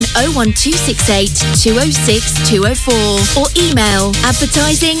01268 206 204 or email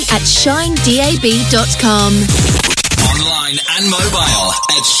advertising@shinedab.com. Online and mobile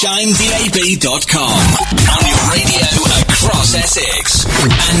at shinedab.com. On your radio across Essex.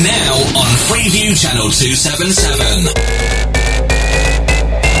 And now on Freeview Channel 277.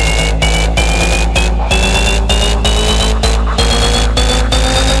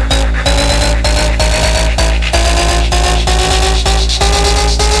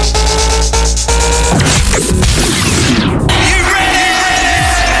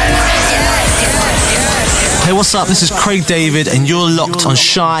 Hey, what's up? This is Craig David, and you're locked on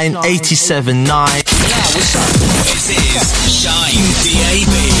Shine 87.9. Yeah, what's up? This is Shine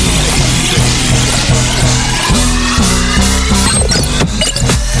DAB.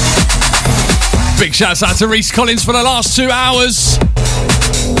 Big shouts out to Reese Collins for the last 2 hours.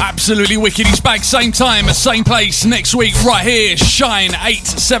 Absolutely wicked. He's back same time, same place next week, right here. Shine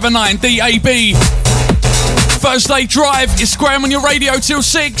 879 DAB. Thursday Drive is Graham on your radio till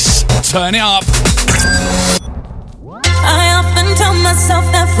 6. Turn it up. I often tell myself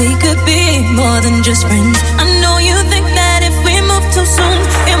that we could be more than just friends. I know you think that if we move too soon,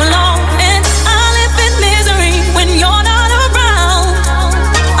 it will all end. I live in misery when you're not around.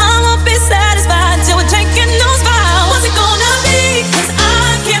 I won't be satisfied till we're taking those vows. What's it gonna be? 'Cause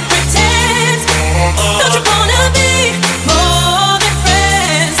I can't pretend. Don't you wanna be more than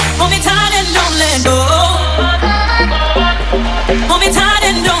friends? Hold me tight and don't let go. Hold me tight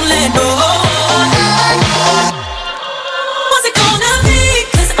and don't let go.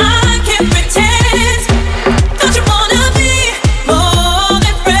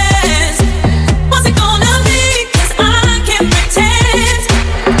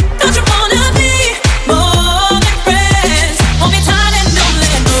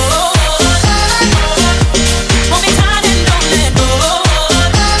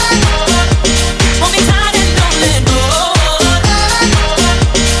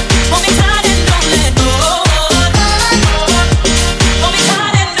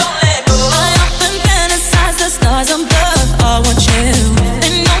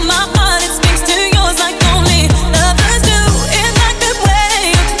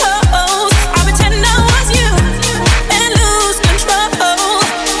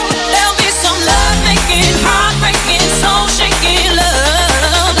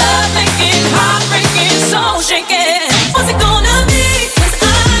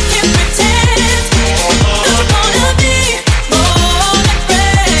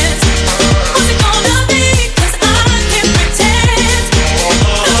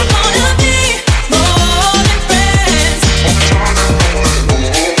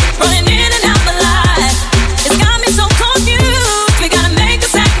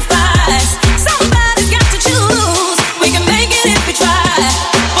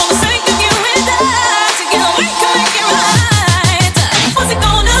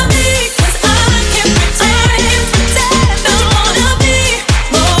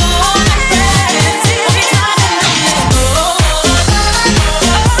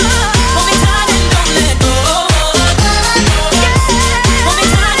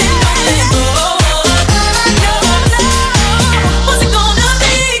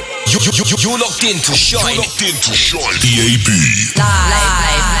 into Shine. You're locked into Shine DAB.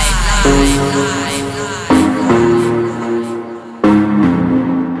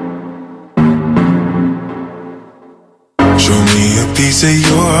 Show me a piece of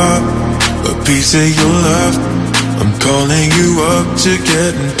your heart, a piece of your love. I'm calling you up to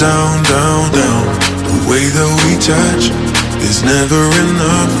getting down, down, down. The way that we touch is never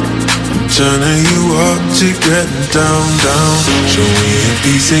enough. I'm turning you up to getting down, down. Show me a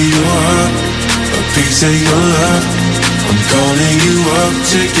piece of your heart, a piece of your love. I'm calling you up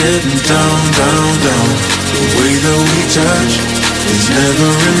to getting down, down, down. The way that we touch is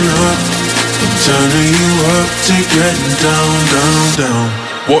never enough. I'm turning you up to getting down, down, down.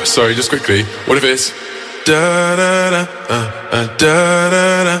 What? Sorry, just quickly. What if it's da da da da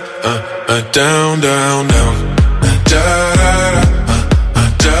da da down, down, down. Da da da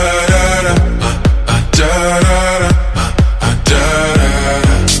da da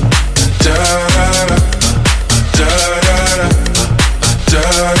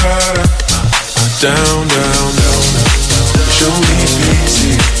down, down, down. Show me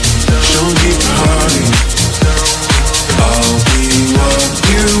pity, show me party. I'll be what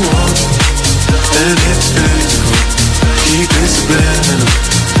you want, and it's physical. Keep it subliminal.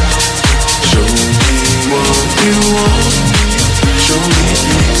 Show me what you want. Show me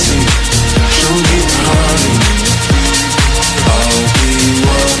pity, show me party. I'll be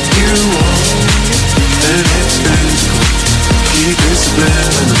what you want, and it's physical. Keep it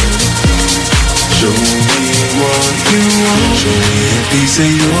subliminal. Show me a piece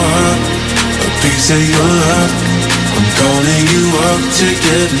of your heart, a piece of your love. I'm calling you up to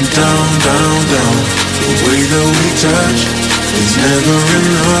getting down, down, down. The way that we touch is never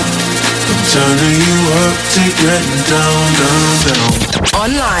enough. I'm turning you up to getting down, down, down.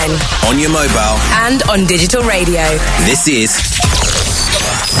 Online, On your mobile, and on digital radio. this is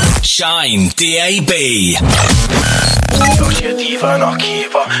Shine DAB. Yo, she a diva and I'll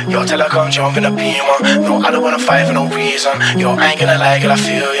keep her. Yo, tell her come jump in a beamer. No, I don't wanna fight for no reason. Yo, I ain't gonna lie, girl, I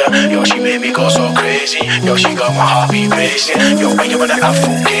feel ya. Yo, she made me go so crazy. Yo, she got my heartbeat racing. Yo, when you wanna have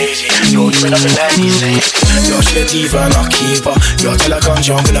full crazy. Yo, you been up in like these ladies. Yo, she a diva and I'll keep her. Yo, tell her come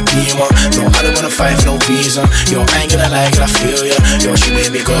jump in a beamer. No, I don't wanna fight for no reason. Yo, I ain't gonna lie, girl, I feel ya. Yo, she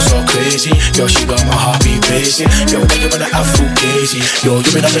made me go so crazy. Yo, she got my heartbeat racing. Yo, when you wanna have full crazy. Yo, you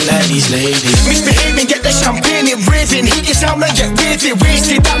been up in like these ladies. Misbehaving, get the champagne in raving. He gets out and get raving,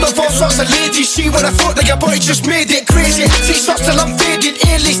 wasted. That love all sorts of ladies. She when I thought that your boy just made it crazy. 6 shots till I'm faded.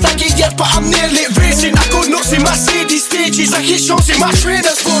 A-list, I get yet, but I'm nearly racing. I go nuts in my Mercedes stages. I hit shows in my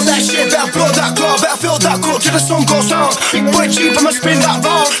trainers. Blow that shit, better blow that glove. Better fill that cup till the sun goes down. Big boy cheap, I'ma spin that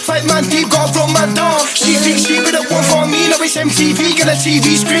round. 5 man deep, gotta run man down. She thinks she be the one for me. Now it's MTV, get a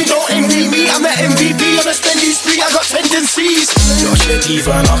TV screen. Don't envy me, I'm the MVP on a spending spree. I got tendencies. Yo, she a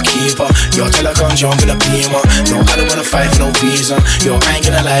diva and I'll keep her. Yo, tell her come jump in a beamer. No, I don't wanna fight for no reason. Yo, I ain't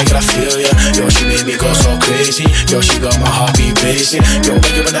gonna lie, girl, I feel ya. Yo, she made me go so crazy. Yo, she got my heartbeat racing. Yo,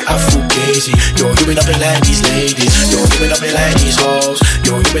 when you wanna have full crazy. Yo, you been up in like these ladies. Yo, you been up in like these hoes.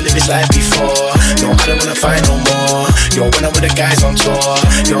 Yo, you been live this life before. No, I don't wanna fight no more. Yo, when I'm with the guys on tour.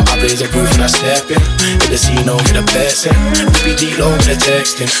 Yo, I blaze a groove and I step in. With the Zeno, with the blessing. We be D-Lo with the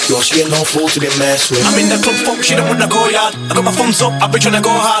texting. Yo, she ain't no fool to be messed with. I'm in the club, fuck, she don't wanna go yard. I got my thumbs up, I've been tryna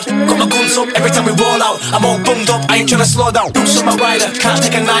go hard. Got my guns up, every time we roll out. I'm all bummed up, I ain't tryna slow down. Bruce on my rider, can't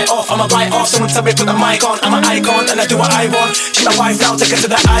take a night off. I'm a write off, someone tell me put the mic on. I'm an icon, and I do what I want. She my wife now, take her to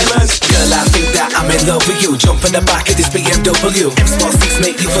the islands. Girl, I think that I'm in love with you. Jump in the back of this BMW. M-Sport 6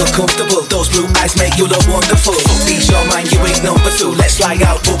 make you feel comfortable. Those blue eyes make you look wonderful. Fuck these, your mind, you ain't number 2. Let's fly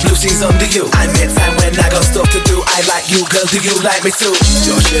out, put blue jeans under you. I make time when I got stuff to do. I like you, girl, do you like me too?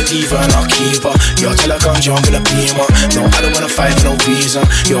 Yo, she a diva and I'll keep her. Yo, tell her come jump in a beamer. No, I don't wanna fight for no reason.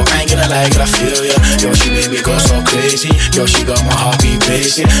 Yo, I ain't gonna lie, girl, I feel ya. Yo, she made me go so crazy. Yo, she got my heartbeat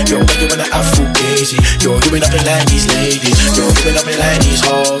racing. Yo, when you wanna have full crazy. Yo, you been up in like these ladies. Yo, you been up in like these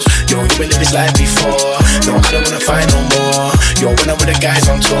hoes. Yo, you been live this life before. No, I don't wanna fight no more. Yo, when I'm with the guys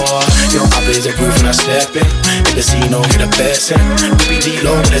on tour. Yo, I blaze a groove and I step in. With the Zeno, with the blessing. We be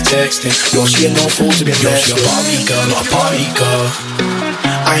D-Lo with the texting. Yo, she ain't no fool to be messed with. Yo, she a Barbie girl, not a party girl.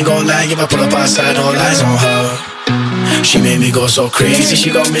 I ain't gon' lie, if I pull up outside, all eyes on her. She made me go so crazy,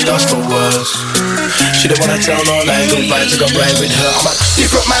 she got me lost for words. She don't wanna tell no lie, goodbye to go right with her. I'm a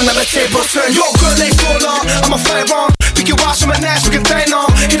different man on the table turn. Yo, girl, let's roll on. I'm a fight wrong. Pick your ass from a nice, we can dine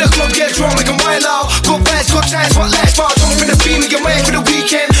on. Hit the club, get drunk, we can wild out. Good vibes, good times, what life's about. Jump in the beam, we can wait for the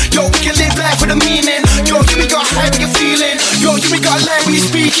weekend. Yo, we can live life with a meaning. Yo, you me got hype, we can feeling. Yo, you me got life when you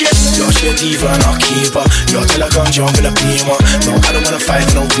speaking. Yo, she a diva and I'll keep her. Yo, tell her come jump in a beamer. No, I don't wanna fight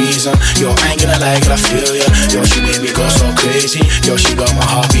for no reason. Yo, I ain't gonna lie, girl, I feel ya. Yo, she made me go so crazy. Yo, she got my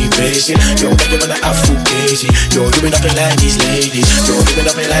heartbeat racing. Yo, when you wanna have full crazy. Yo, you been up in like these ladies. Yo, you been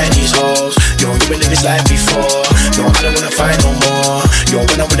up in like these hoes. Yo, you been live this life before. No, I don't wanna fight no more. Yo,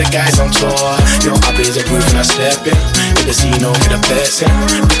 when I'm with the guys on tour. Yo, I blaze a groove and I step in. With the Zeno, with the blessing.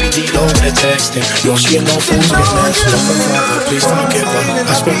 We be D-Lo with the texting. Yo, she ain't no fool to be messed with. Please forgive her.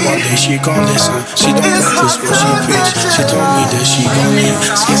 I spent one day, she gon' listen. She don't practice what she preach. She told me that she gon' leave.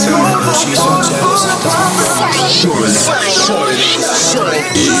 Skins and mellow, she's so jealous.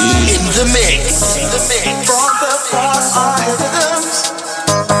 In the mix. From the past, our rhythms.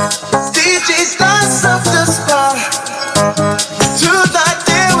 DJs dance up the spot. Tonight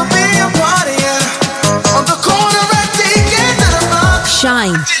there will be a party, yeah. On the corner at the end of the block.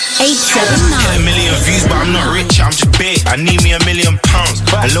 Shine 879. Get a million views, but I'm not rich, I'm just big. I need me £1 million.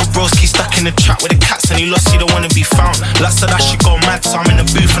 A little broski stuck in the trap with the cats and he lost, he don't wanna be found. Lust said I should go mad, so I'm in the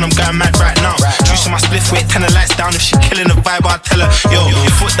booth and I'm going mad right now. Juicing my spliff, wait, 10 the lights down. If she killing the vibe, I'll tell her, yo,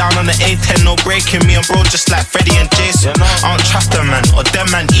 your foot down on the A10, no breaking. Me and bro just like Freddie and Jason. I don't trust them man, or them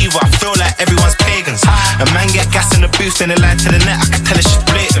man either. I feel like everyone's pagans. A man get gas in the booth, then they lie to the net. I can tell it's just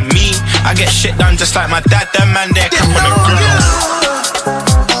blatant. Me, I get shit done just like my dad. Them man, they're crap on the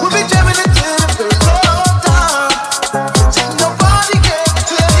ground. We'll be jamming it till the birds go down. Nobody can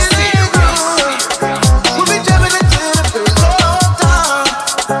tell you zero. We'll be jamming it till the birds go down.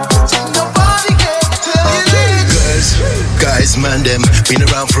 Nobody can tell you zero. Guys, man, them been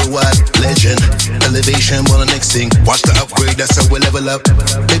around for a while. Legend, elevation, well, the next thing. Watch the upgrade that's how we level up.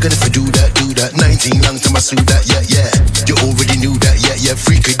 Bigger if I do that, 19 long time I suit that, yeah. You already knew that, yeah.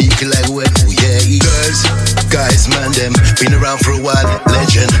 Freaky deaky like when, oh yeah. Girls, guys, man, them been around for a while,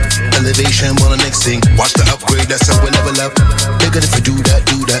 legend. Elevation, on the next thing. Watch the upgrade, that's how we level up. Bigger if I do that,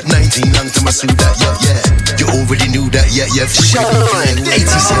 19 long time I suit that, yeah. You already knew that, yeah. Freaky deaky like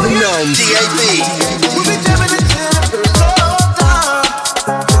 87 Noms. DAB.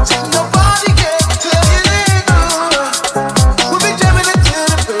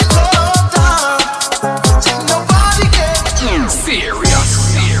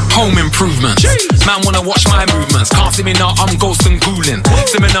 Home improvement. Man wanna watch my movements. Can't see me now, I'm ghost and ghouling.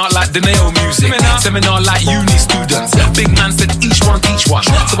 Seminar like the Neo music. Seminar like uni students. Big man said each one teach one.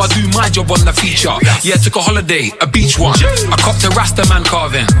 So I do my job on the feature. Yeah, took a holiday, a beach one. I copped a Rasta man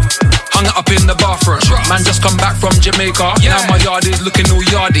carving. Hung it up in the bathroom. Man just come back from Jamaica. Now my yard is looking all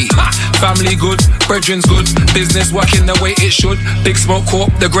yardy. Family good, brethren's good. Business working the way it should. Big Smoke Corp,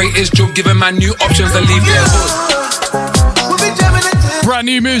 the greatest job. Giving man new options to leave their hood. Brand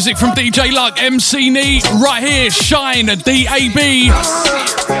new music from DJ Luck, MC Nee, right here, Shine, DAB.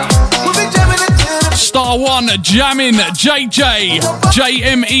 Star One, Jamming, JJ,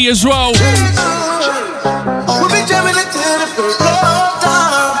 JME as well.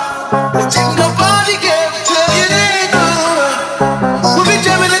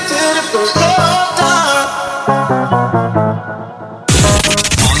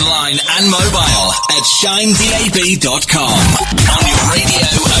 Online and mobile at shinedab.com. On your radio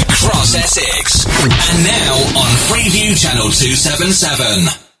across Essex. And now on Freeview Channel 277.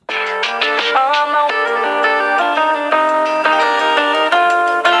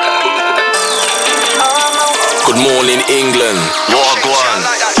 Good morning, England. Wagwan.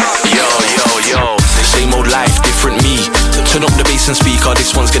 Yo. Same old life, different me. Turn up the bass and speaker,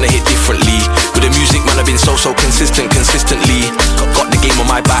 this one's gonna hit differently. With the music, man, I've been so consistently. Got the game on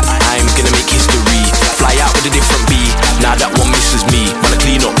my back, I'm gonna make history. Fly out with a different B, now that one misses me. Man, I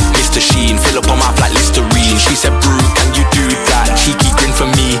clean up, Mr. Sheen, fill up on my flat Listerine. She said, Brew, can you do that? Cheeky grin for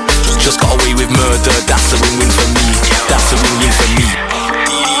me. Just got away with murder, that's a win-win for me. That's a win-win for me.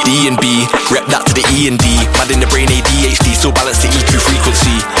 D&B, rep that to the E&D. Mad in the brain, ADHD, still balance the EQ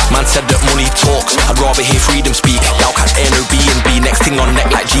frequency. Man said that money talks, I'd rather hear freedom speak. Y'all catch NOB&B, next thing on neck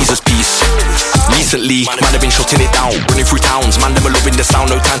like Jesus peace. Recently, man, I've been shutting it down. Running through towns, man, them are loving the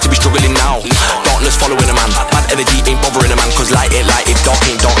sound. No time to be struggling now. Darkness following a man, bad energy ain't bothering a man. Cause light it, dark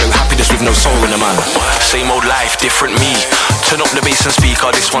ain't dark. No happiness with no sorrow in a man. Same old life, different me. Turn up the bass and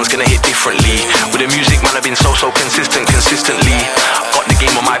speaker, this one's gonna hit differently. With the music, man, I've been so consistently. Got the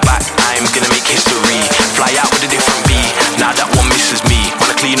game on my back, I'm gonna make history. Fly out with a different B, now that one misses me.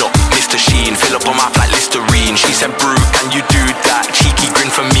 Wanna clean up, Mr. Sheen, fill up on my flat Listerine. She said, Brew, can you do that? Cheeky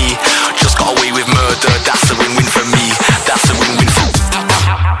grin for me. Just got away with murder, that's a win-win for me. That's a win-win for me.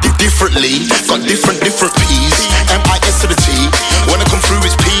 Differently, got different P's. M-I-S to the T. When I come through,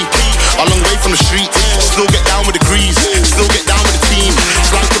 it's P. A long way from the street. Still get down with the grease. Still get down with the team.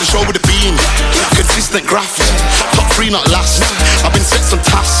 Slide to the show with the beam. Consistent graft. Top 3 not last. I've been set some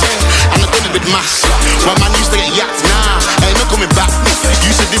tasks. And I've done it with mass. My man used to get yacked. Nah, ain't no coming back.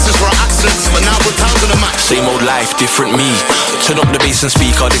 You said this is for our accents, but now we're pounds on the match. Same old life, different me. Turn up the bass and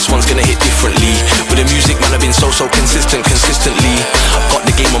speaker, this one's gonna hit differently. With the music, man, I've been so consistently. I've got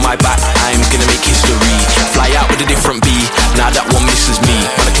the game on my back, I'm gonna make history. Fly out with a different B, now that one misses me.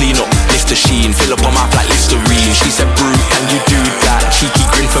 Wanna clean up, Mr. Sheen, fill up on my flat Listerine. She said, Brew, can you do that? Cheeky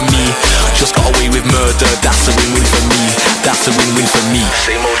grin for me. Just got away with murder, that's a win-win for me. That's a win-win for me.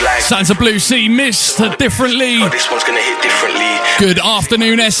 Same old life. Sounds of Blue Sea, missed differently. Oh, this one's gonna hit differently. Good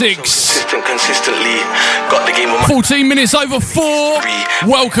afternoon, Essex. Consistently. Got the game on my 14 minutes over 4.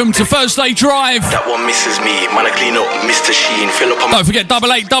 Welcome to Thursday Drive. That one misses me. Man, I clean up, Mr. Sheen, fill up on. Don't forget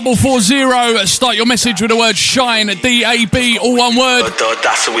 88440. Start your message with the word Shine, DAB, all one word.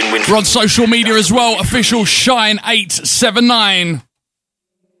 That's a win-win. We're on social media as well. Official Shine 879.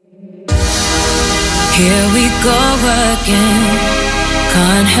 Here we go again.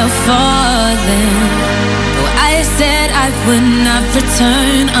 Can't help falling. I said I would not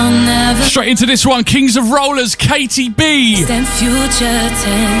return, I'll never. Straight into this one, Kings of Rollers, Katie B. Then future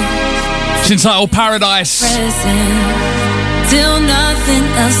tense. It's entitled Paradise. Present, till nothing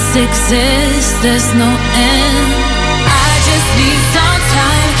else exists, there's no end. I just need some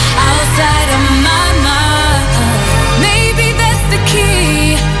time outside of my mind. Maybe that's the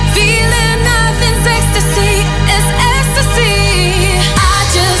key. Feeling nothing's ecstasy, it's ecstasy. I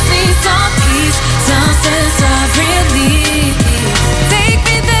just need some peace, some sense of relief. Take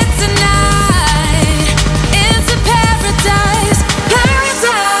me there tonight, into paradise, paradise.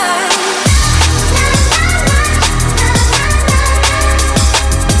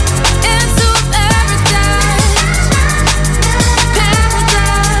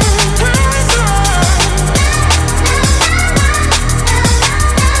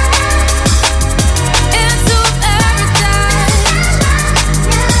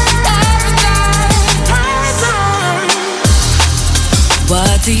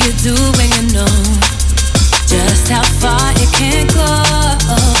 What do you do when you know just how far it can go?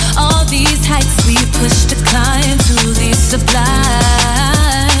 All these heights we push to climb to the sublime.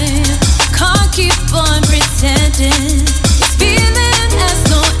 Can't keep on pretending. This feeling has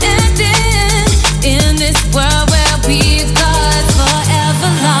no ending. In this world where we got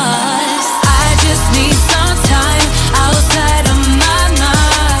forever lost, I just need some time outside of my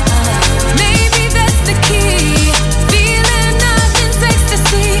mind. Maybe that's the key. Feeling nothing's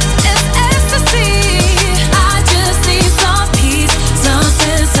ecstasy. It's ecstasy. I just need some peace, some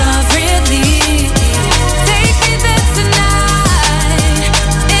sense of relief. Take me there tonight,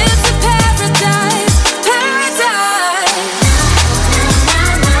 into paradise, paradise.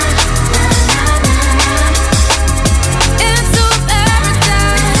 Into paradise,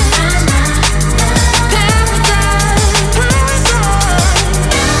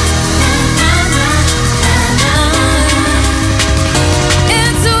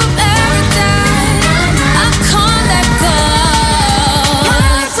 into paradise. I can't let go.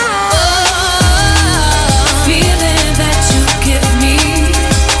 Feeling that you give me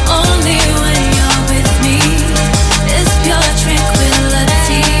only when you're with me. It's pure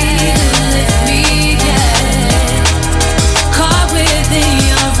tranquility. Lift me, yeah. Caught within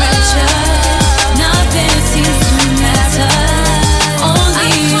your rapture. Nothing seems to matter.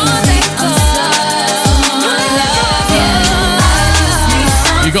 Only you think of love,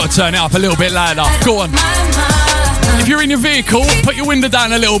 yeah. You got to turn it up a little bit louder. Go on. If you're in your vehicle, put your window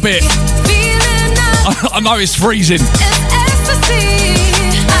down a little bit. I know it's freezing.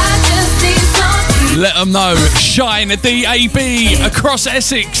 Let them know. Shine at DAB across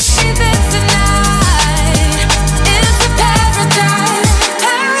Essex.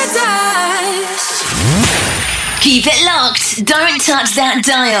 Keep it locked. Don't touch that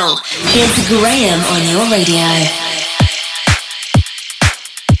dial. It's Graham on your radio.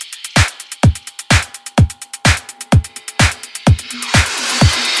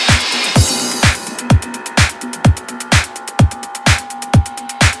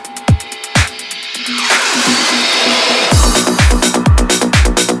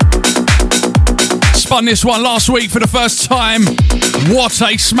 Spun this one last week for the first time. What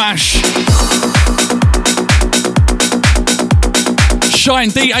a smash.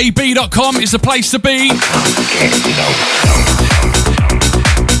 ShineDAB.com is the place to be.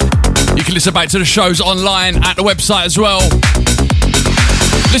 You can listen back to the shows online at the website as well.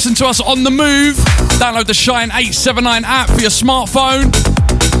 Listen to us on the move. Download the Shine 879 app for your smartphone.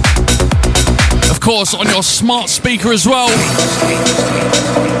 Of course, on your smart speaker as well.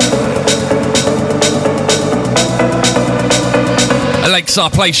 Alexa,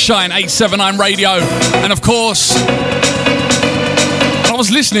 play Shine 879 radio. And of course, I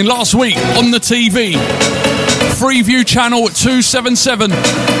was listening last week on the TV. Freeview channel 277.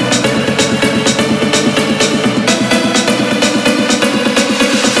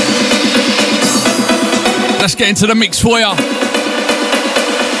 Let's get into the mix for you.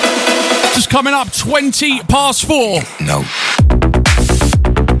 Just coming up 20 past 4. No.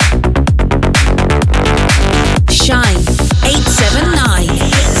 Shine 879.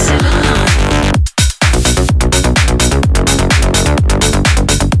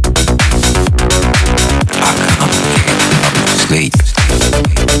 Sleep.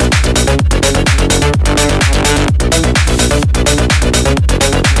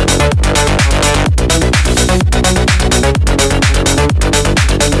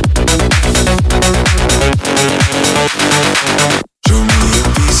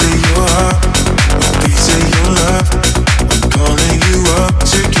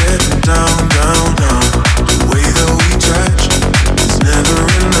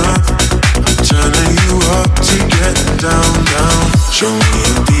 Down, down.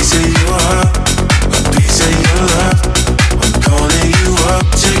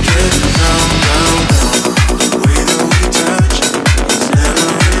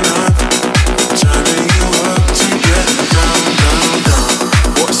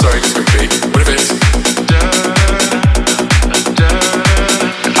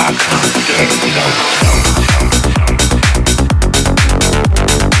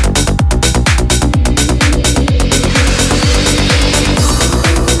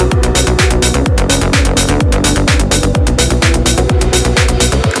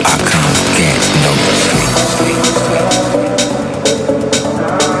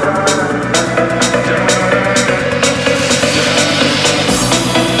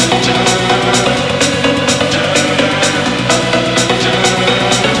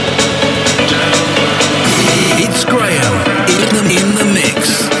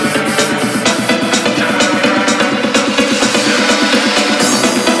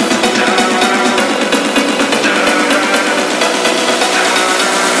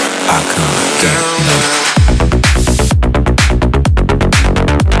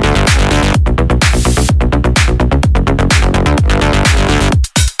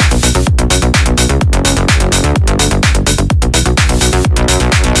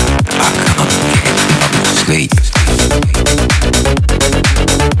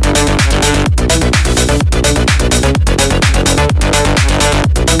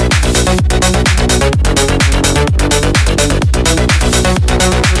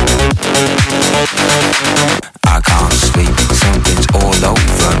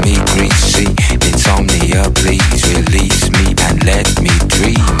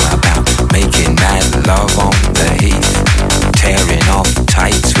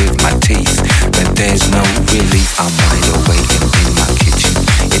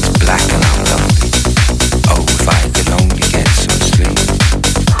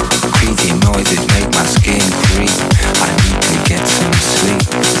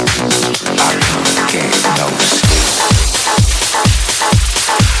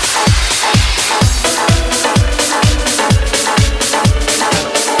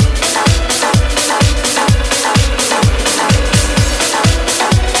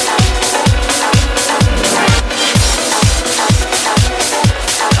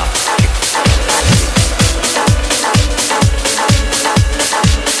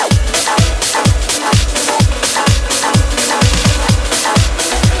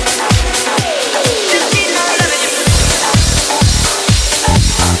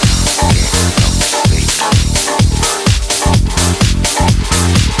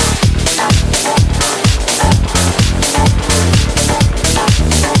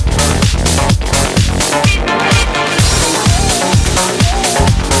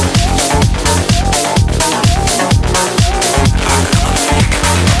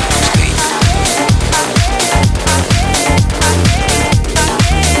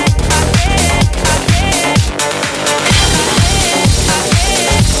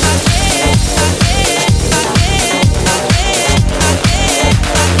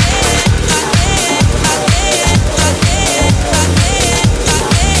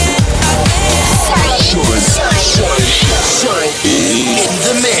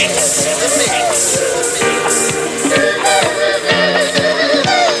 mix.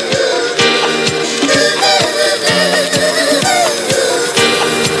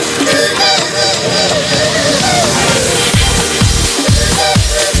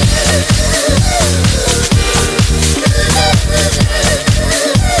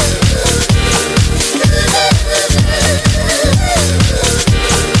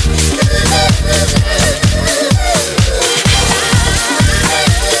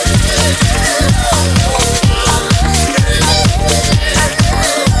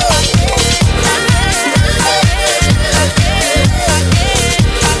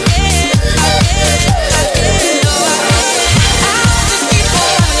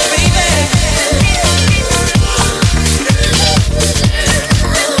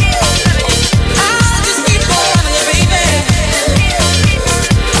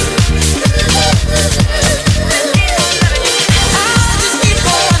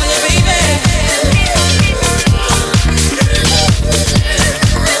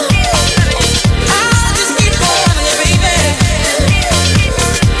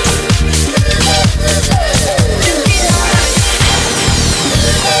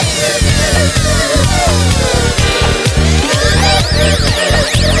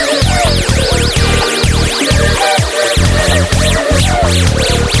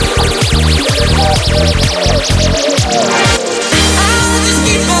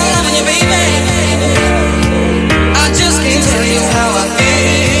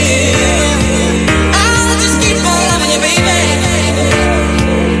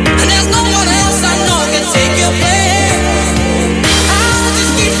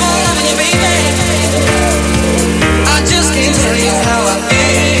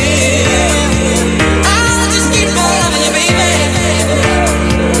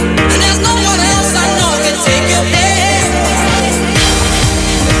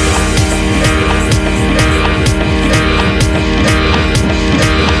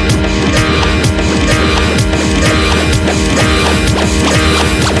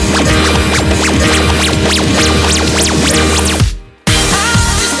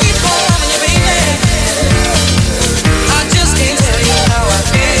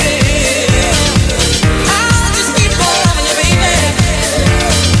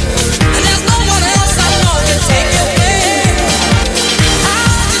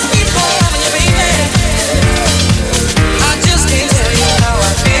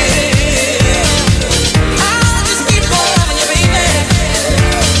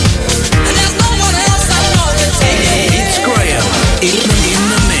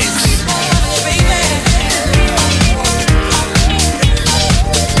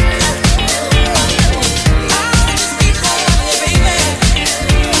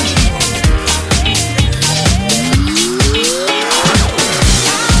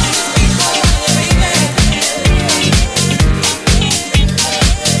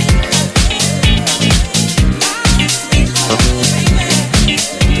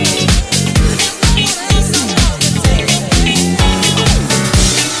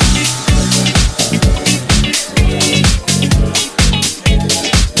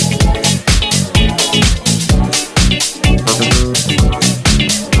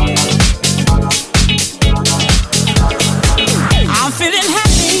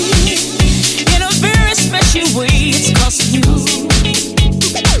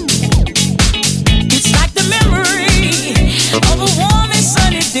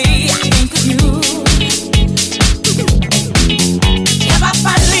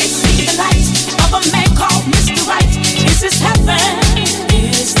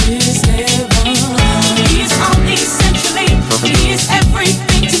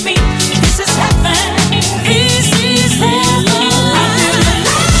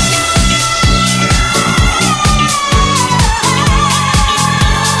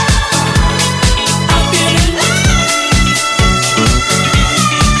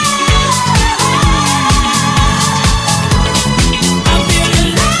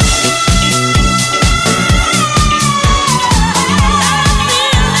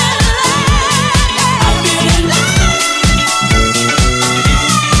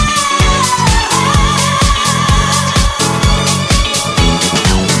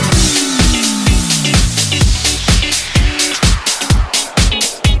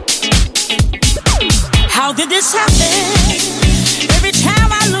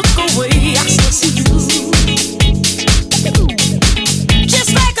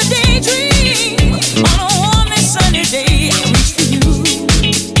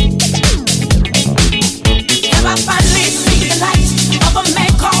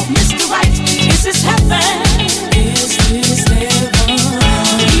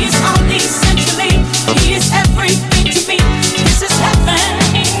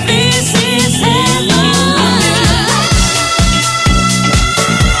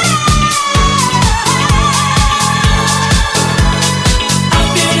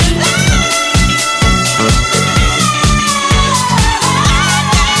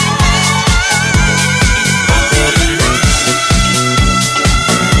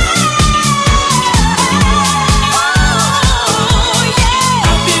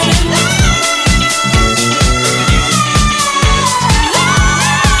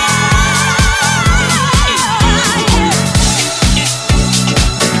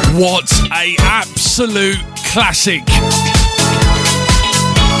 What a absolute classic.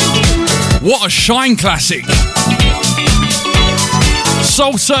 What a Shine classic.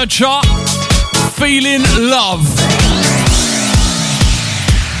 Soul Searcher, Feeling Love.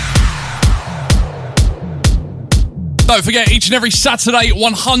 Don't forget, each and every Saturday,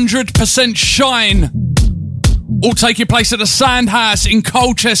 100% Shine. All taking place at the Sandhouse in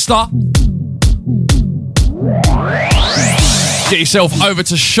Colchester. Get yourself over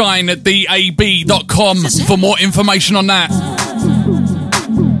to shine@dab.com for more information on that.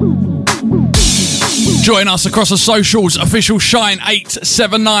 Join us across the socials, official Shine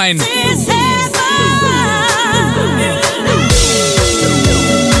 879.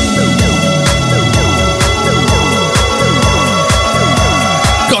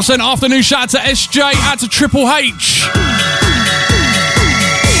 Got to send an afternoon shout out to SJ, out to Triple H,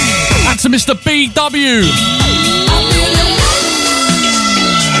 out to Mr. BW.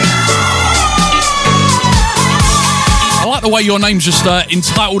 I like the way your name's just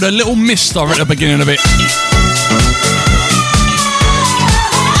entitled a little mister at the beginning of it.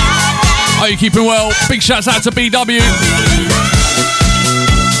 Are you keeping well? Big shouts out to BW.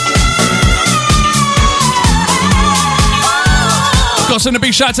 Got to send a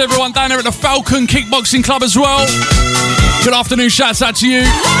big shout out to everyone down there at the Falcon Kickboxing Club as well. Good afternoon, shouts out to you.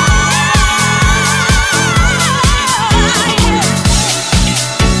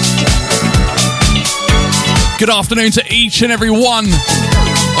 Good afternoon to each and every one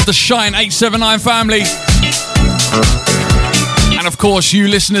of the Shine 879 family. And of course, you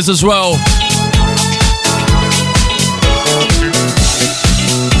listeners as well.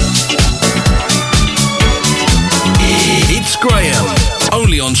 It's Graham,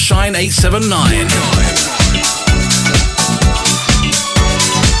 only on Shine 879.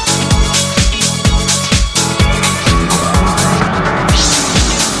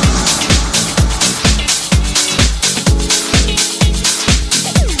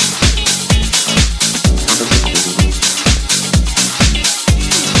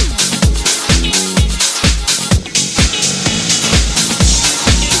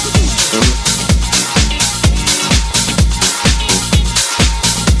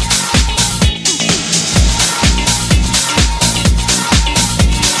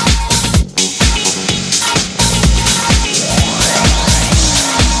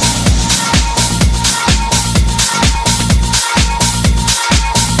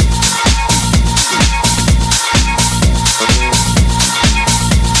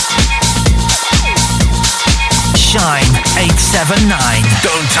 Shine 879.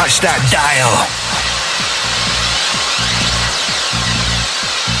 Don't touch that dial.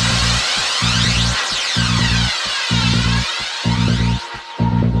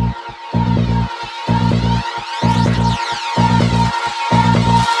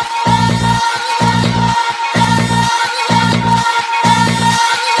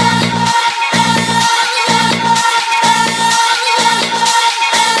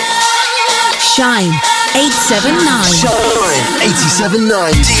 Shine 879. Shine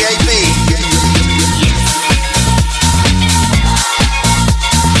 879 DAB.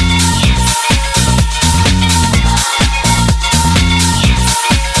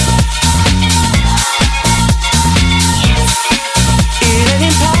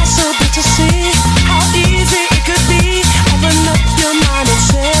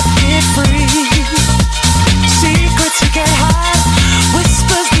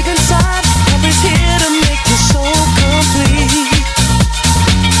 Here to make your soul complete.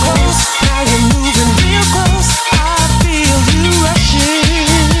 Close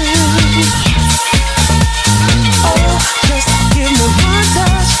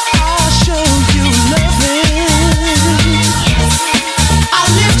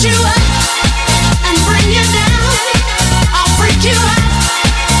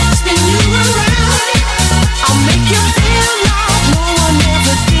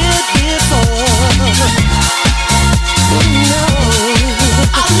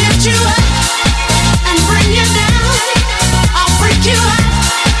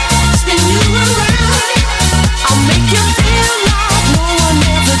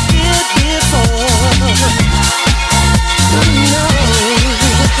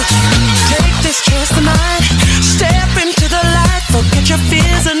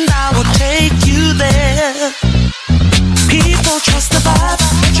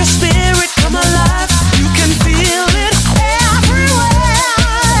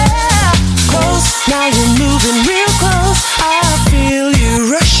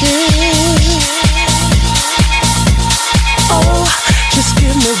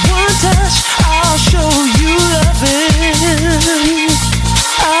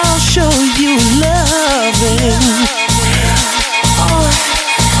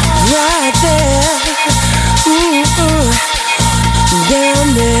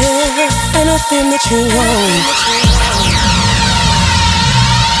that you want.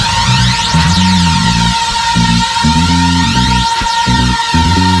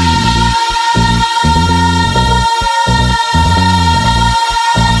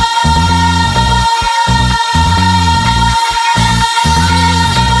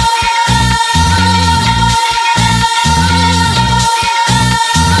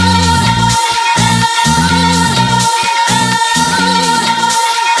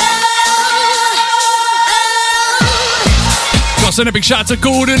 Send a big shout out to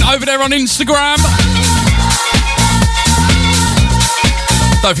Gordon over there on Instagram.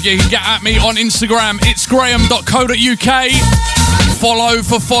 Don't forget you can get at me on Instagram. It's graham.co.uk. Follow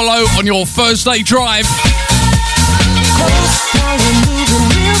for follow on your Thursday drive. Close, now you're moving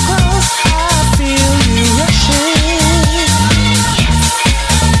real close. I feel you rushing.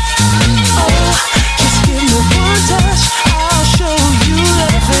 Oh, just give me one touch. I'll show you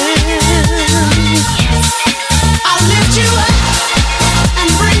loving. I'll lift you up.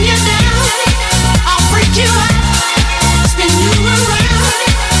 Bring you down, I'll freak you out, spin you around.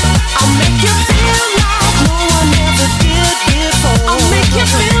 I'll make you feel like no one ever did before. I'll make you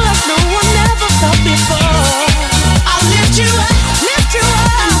feel like no one ever felt before. I'll lift you up,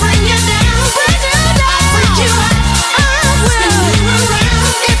 and bring you down, I'll freak you out, spin you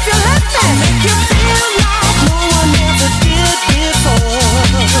around. If you let me, I'll make you feel like no one ever did before.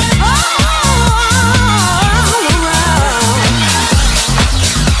 All around.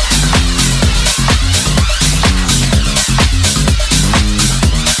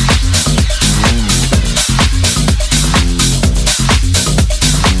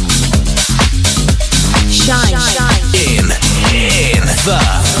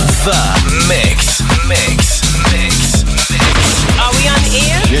 The mix. Are we on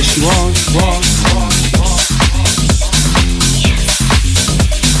air? Yes, you are.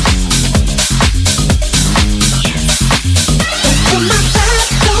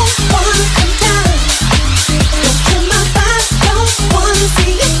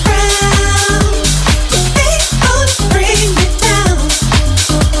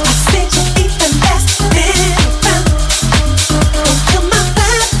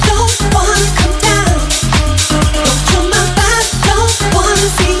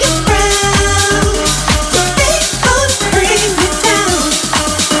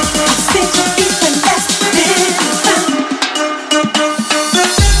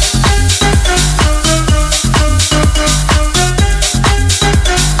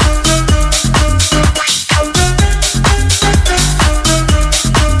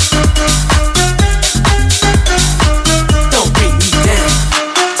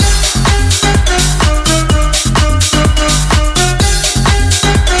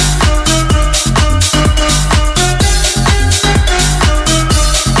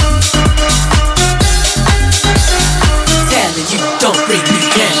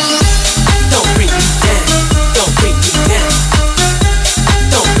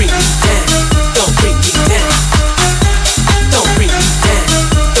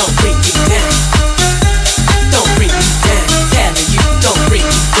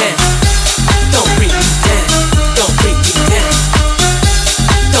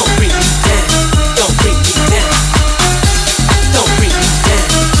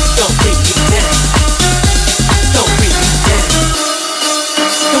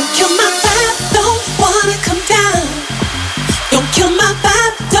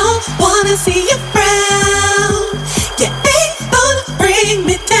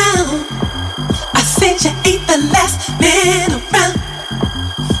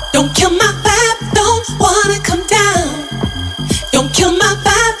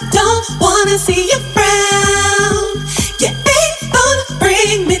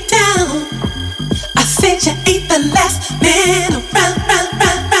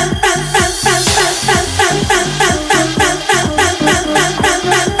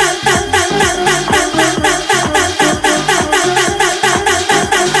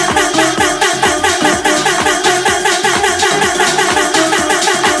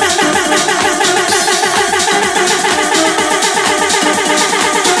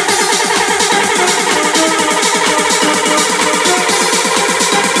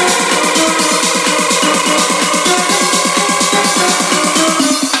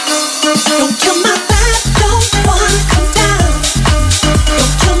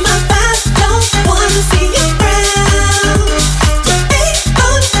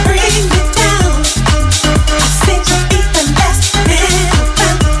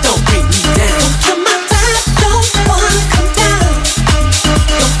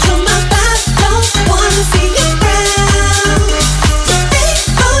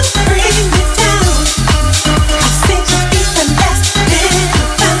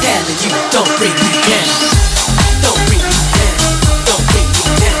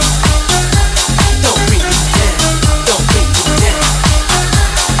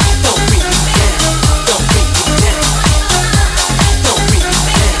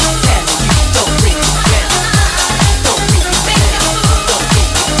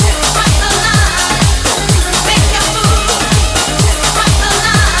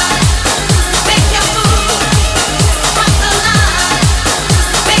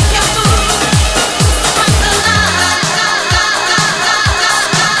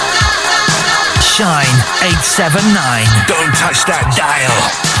 Shine 879. Don't touch that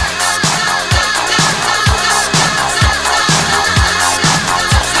dial.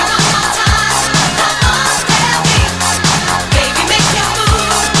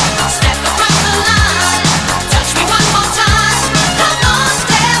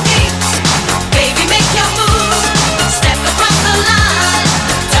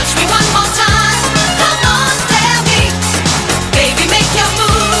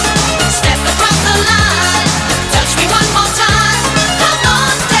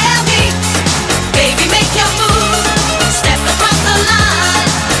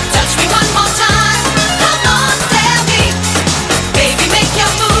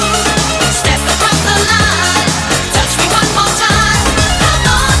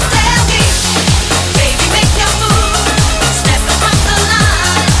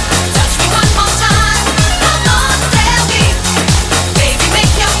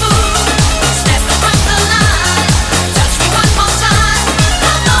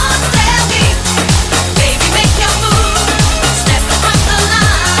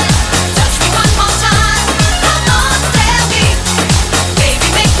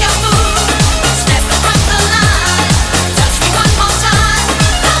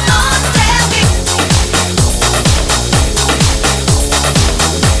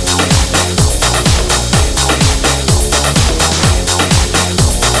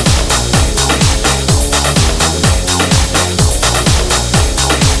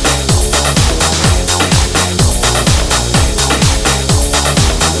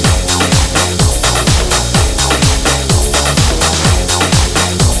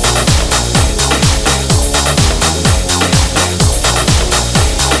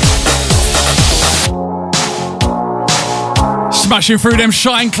 Smashing through them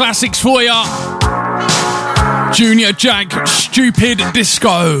Shine classics for ya. Junior Jack, Stupid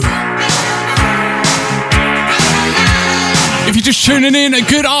Disco. If you're just tuning in, a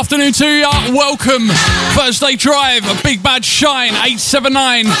good afternoon to ya. Welcome. Thursday Drive, a Big Bad Shine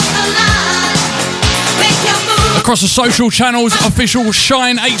 879. Across the social channels, official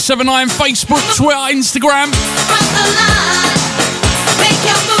Shine 879, Facebook, Twitter, Instagram.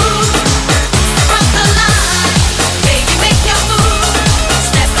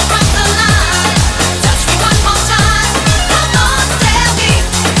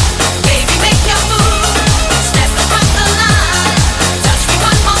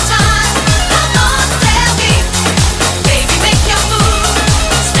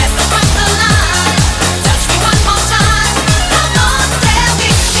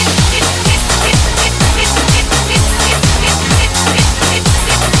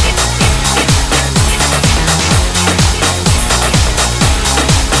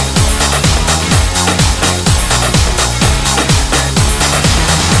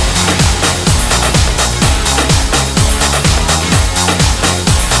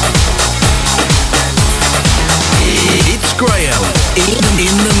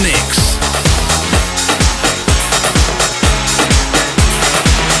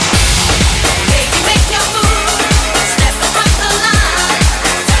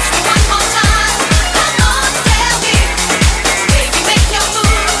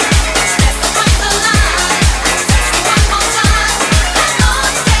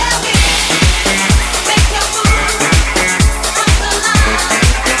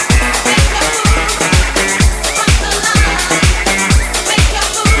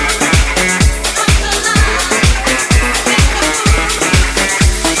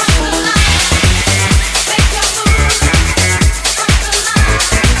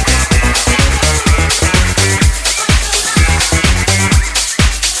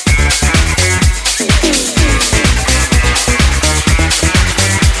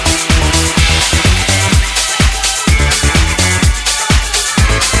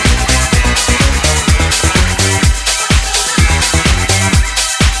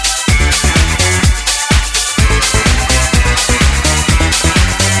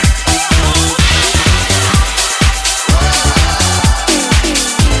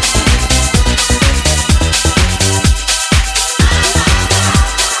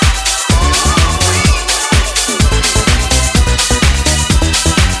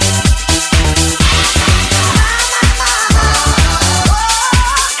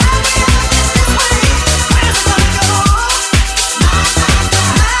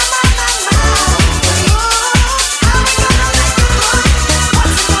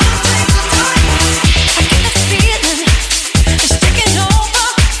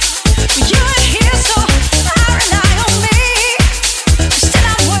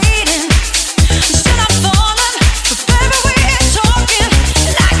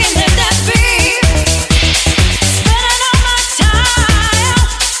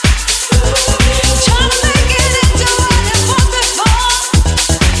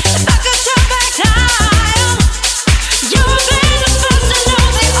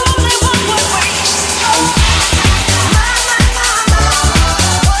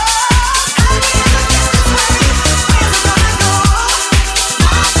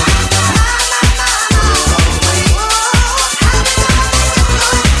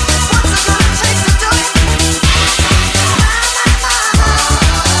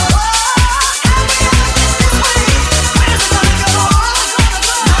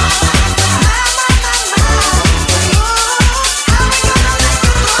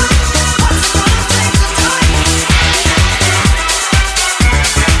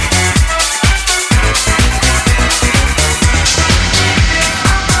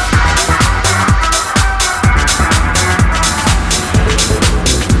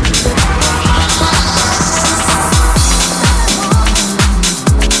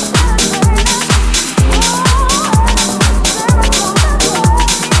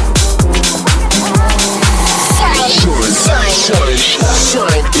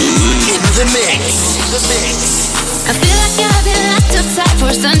 Shine in the mix. I feel like I've been locked up tight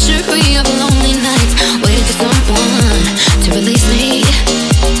for a century of lonely nights, waiting for someone to release me.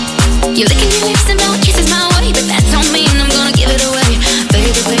 You're licking your lips and blowing kisses my way, but that don't mean I'm gonna give it away,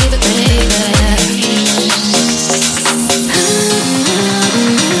 baby, baby, baby.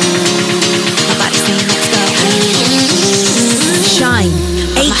 My body's saying let's go. Shine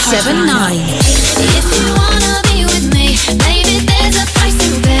 879. If you wanna be with me, baby, there's a price to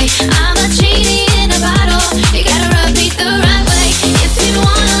pay. I'm a genie in a bottle. You gotta rub me the right way. If you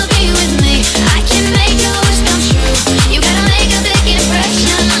wanna be with me, I can make your wish come true. You gotta make a big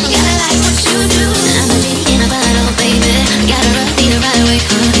impression. You gotta like what you do. I'm a genie in a bottle, baby. You gotta rub me the right way.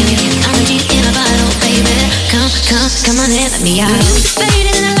 I'm a genie in a bottle, baby. Come on in, let me out. Music's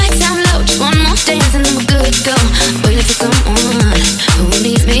fading and the lights down low. Just one more dance and then we're good to go. Waiting for someone who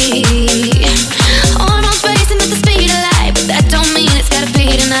needs me. Almost racing at the speed of light, but that don't mean it's gotta be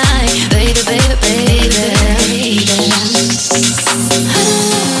tonight, baby, baby, baby.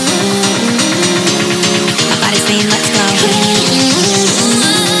 My body's saying let's go,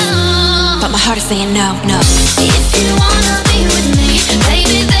 but my heart is saying no, no. If you wanna be with me,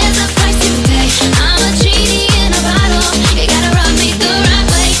 baby, there's a price to pay. I'm a genie in a bottle. You gotta rub me the right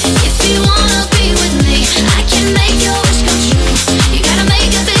way. If you wanna be with me, I can make your wish come true. You gotta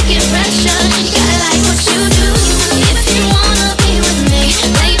make a big impression. You gotta like what you do. If you wanna be with me,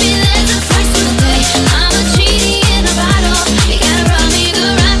 baby, there's a price to pay. I'm a genie in a bottle. You gotta rub me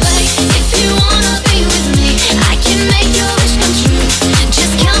the right way. If you wanna be with me, I can make your wish come true.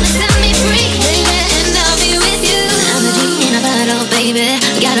 Just come and set me free, baby, and I'll be with you. I'm a genie in a bottle, baby.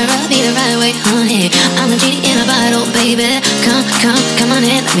 Gotta rub me the right way, honey. I'm a genie in a bottle, baby. Come on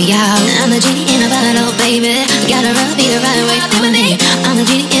in, let me out. I'm a genie in a bottle, baby. Gotta rub me the right way, honey. I'm a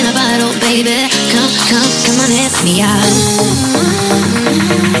genie in a bottle, baby. Come on in, let me out.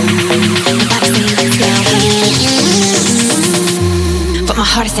 My body's saying let's go, but my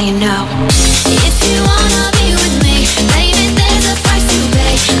heart is saying no. If you wanna be with me, baby, there's a price to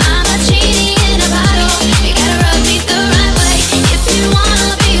pay. I'm a genie in a bottle. You gotta rub me the right way. If you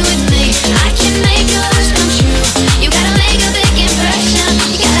wanna be with me, I can make your wish come true. You gotta make a big impression.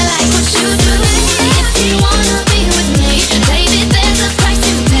 You gotta like what you do. If you wanna be with me, baby, there's a price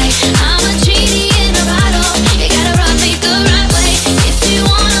to pay. I'm a genie in a bottle. You gotta rub me the right way. If you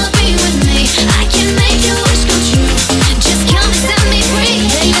wanna be with me, I can make your wish come true. Just come and set me free,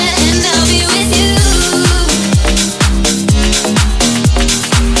 baby, and I'll be with you.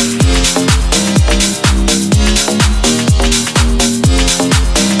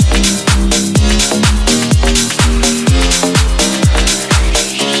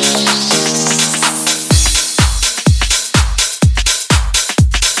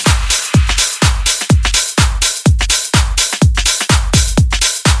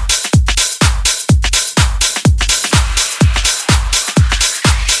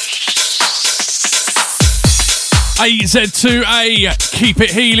 AZ2A, keep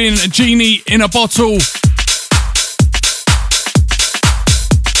it healing, genie in a bottle.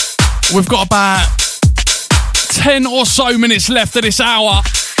 We've got about 10 or so minutes left of this hour,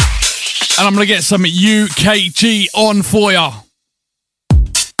 and I'm going to get some UKG on for ya.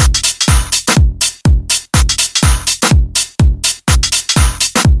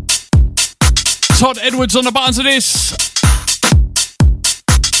 Todd Edwards on the buttons of this.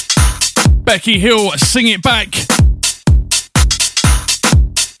 Becky Hill, Sing It Back.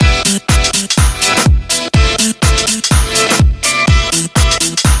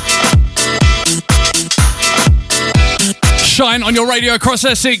 Shine on your radio across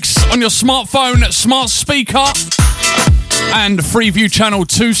Essex, on your smartphone, smart speaker, and Freeview channel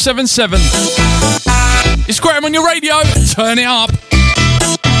 277. It's Graham on your radio. Turn it up.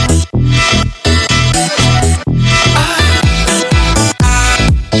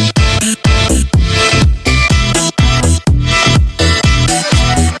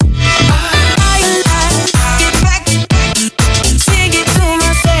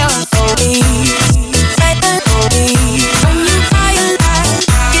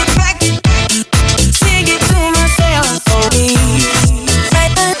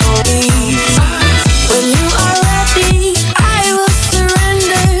 When you are ready, I will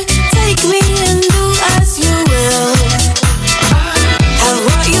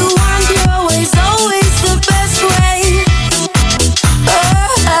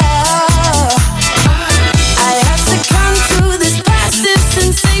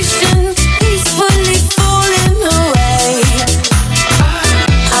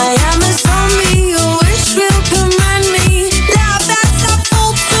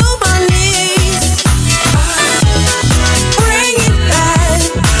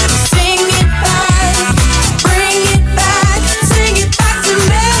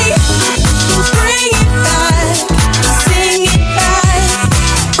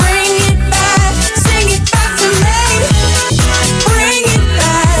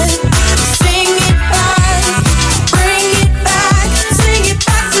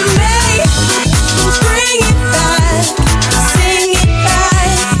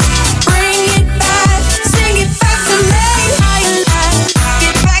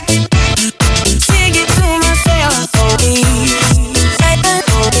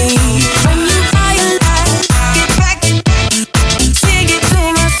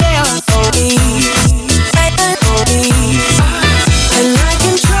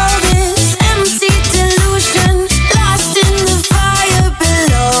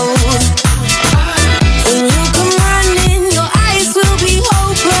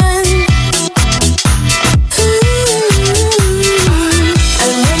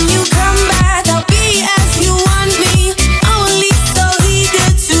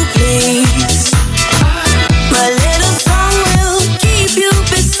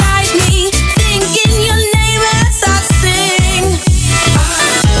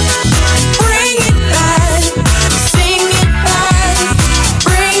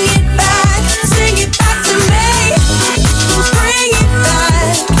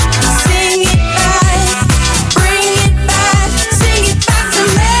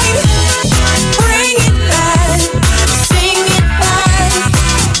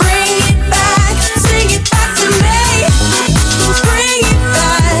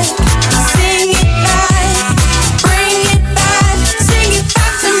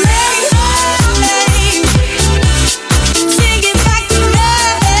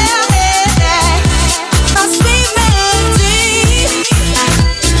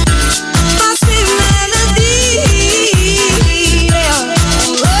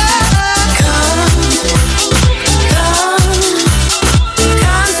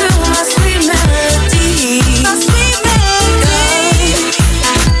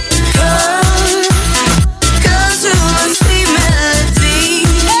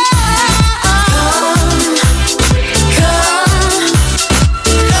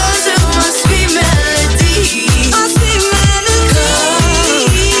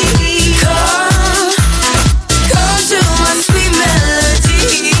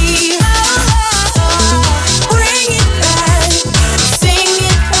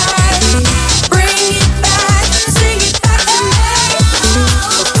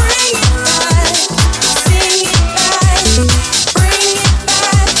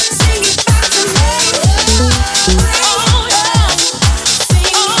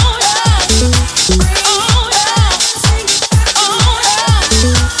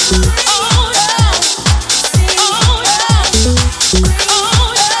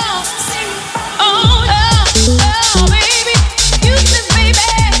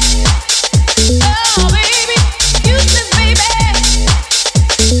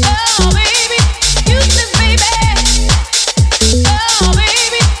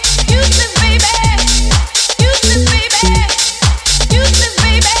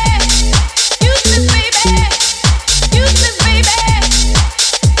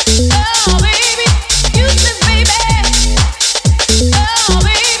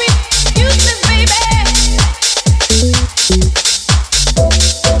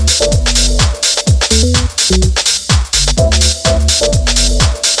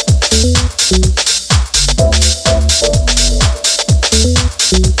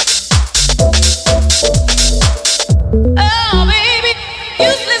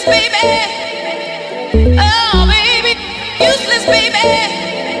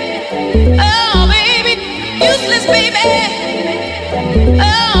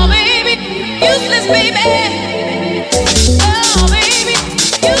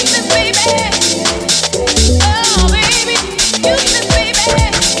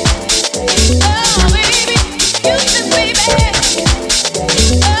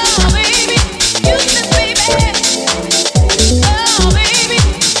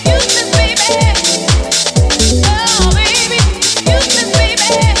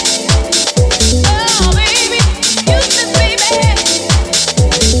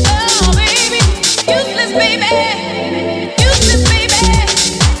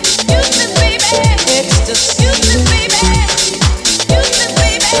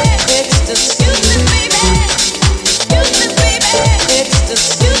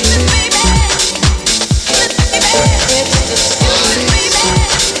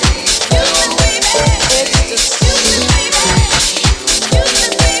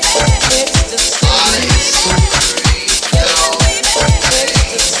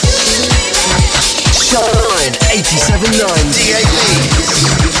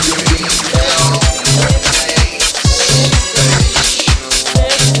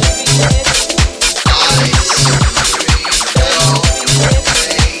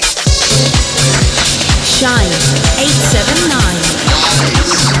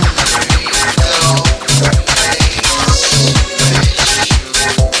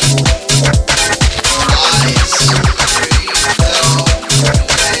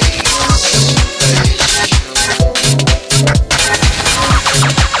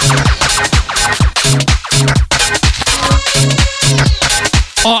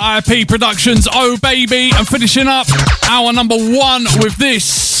RIP Productions, Oh Baby, and finishing up hour number 1 with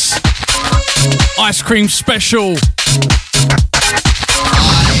this Ice Cream Special.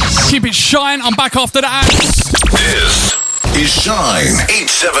 Keep it shine, I'm back after the ads. This is Shine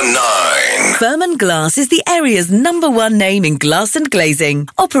 879. Furman Glass is the area's #1 name in glass and glazing,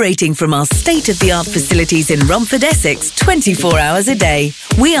 operating from our state-of-the-art facilities in Romford, Essex, 24 hours a day.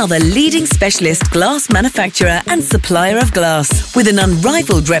 We are the leading specialist glass manufacturer and supplier of glass, with an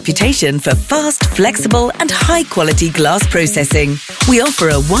unrivaled reputation for fast, flexible and high-quality glass processing. We offer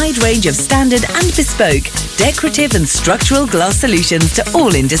a wide range of standard and bespoke, decorative and structural glass solutions to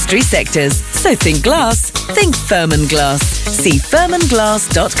all industry sectors. So think glass, think Furman Glass. See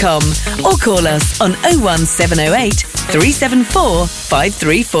furmanglass.com or call us on 01708 374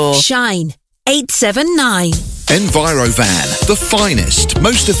 534. Shine 879. Envirovan, the finest,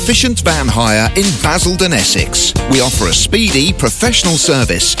 most efficient van hire in Basildon, Essex. We offer a speedy, professional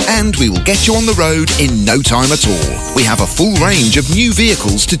service and we will get you on the road in no time at all. We have a full range of new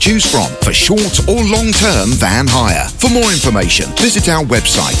vehicles to choose from for short or long-term van hire. For more information, visit our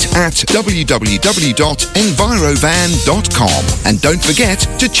website at www.envirovan.com and don't forget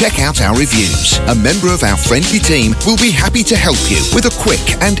to check out our reviews. A member of our friendly team will be happy to help you with a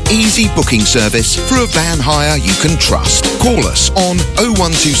quick and easy booking service for a van hire you can trust. Call us on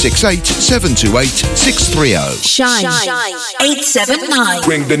 01268 728 630. Shine 879.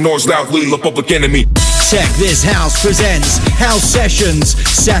 Bring the noise loud, Lil, Public Enemy. Tech This House presents House Sessions,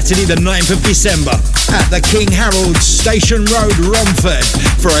 Saturday the 9th of December at the King Harold Station Road, Romford,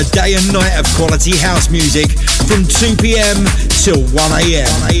 for a day and night of quality house music from 2 p.m. till 1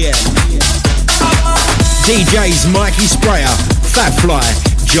 a.m. DJs Mikey Sprayer, Fat Fly,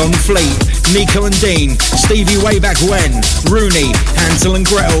 John Fleet, Nico and Dean, Stevie Way Back When, Rooney, Hansel and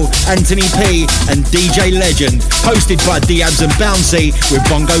Gretel, Anthony P and DJ Legend, hosted by Diabs and Bouncy with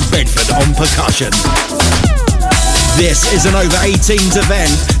Bongo Bedford on percussion. This is an over 18s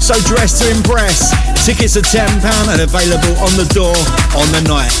event, so dress to impress. Tickets are £10 and available on the door on the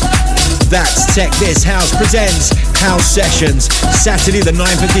night. That's Tech This House presents House Sessions, Saturday the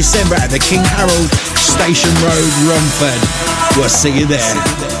 9th of December at the King Harold Station Road, Romford. We'll see you there.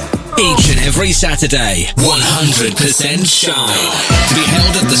 Each and every Saturday, 100% Shine. To be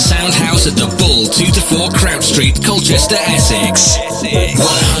held at the Sound House at the Bull, 2 to 4 Crouch Street, Colchester, Essex.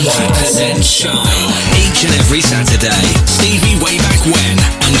 100% Shine. Each and every Saturday, Stevie Way Back When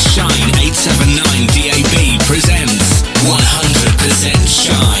and Shine 879 DAB presents 100%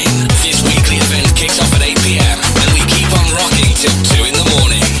 Shine. This weekly event kicks off at 8 p.m. and we keep on rocking till 2 in the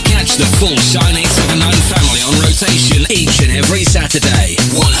morning. Catch the full Shine 879 family on rotation each and every Saturday.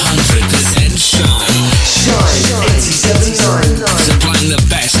 100% Shine. Shine 879. Supplying the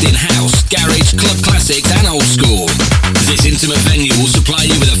best in house, garage, club classics and old school. This intimate venue will supply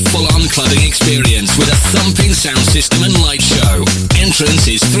you with a full-on clubbing experience with a thumping sound system and light show. Entrance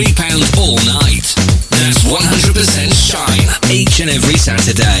is £3 all night. That's 100% Shine each and every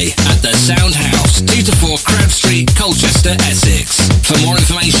Saturday at the Sound House, 2 to 4 Crouch Street, Colchester, Essex. For more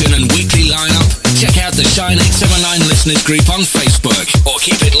information and weekly lineup, check out the Shine 879 listeners group on Facebook or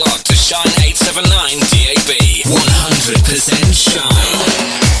keep it locked to Shine 879 DAB. 100% Shine.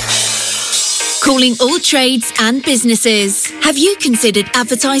 Calling all trades and businesses. Have you considered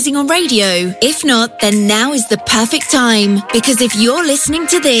advertising on radio? If not, then now is the perfect time. Because if you're listening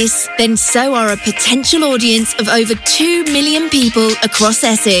to this, then so are a potential audience of over 2 million people across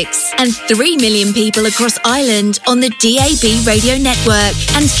Essex and 3 million people across Ireland on the DAB radio network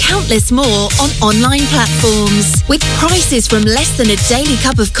and countless more on online platforms. With prices from less than a daily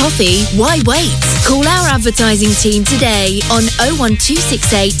cup of coffee, why wait? Call our advertising team today on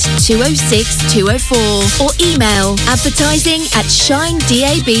 01268 206 204 or email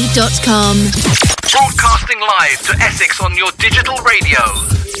advertising@shinedab.com. Broadcasting live to Essex on your digital radio.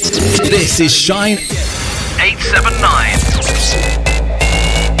 This is Shine 879.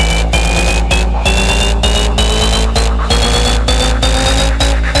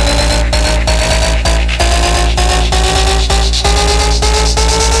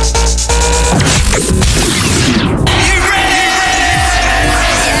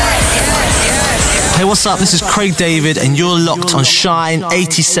 Hey, what's up? This is Craig David, and you're locked on Shine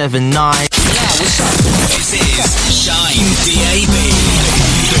 87.9. Yeah, what's up? This is Shine DAB.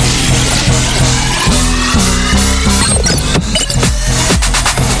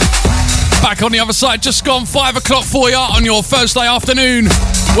 Back on the other side, just gone 5 o'clock for you on your Thursday afternoon.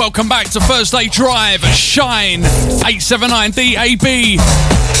 Welcome back to Thursday Drive, Shine 879 DAB.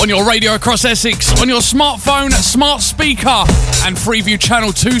 On your radio across Essex, on your smartphone, smart speaker, and Freeview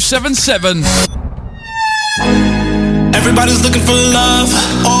channel 277. Everybody's looking for love,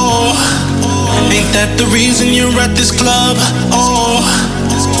 oh. Ain't that the reason you're at this club, oh.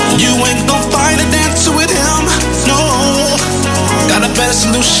 You ain't gon' find a dancer with him, no. Got a better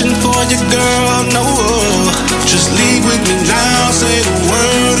solution for you, girl, no. Just leave with me now, say the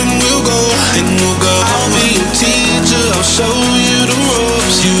word and we'll go. And we'll go. I'll be your teacher, I'll show you the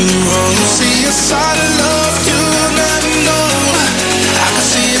ropes, you the ropes. You see a side of love you never know. I can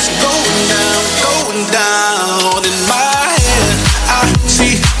see it's going down, going down in my head. I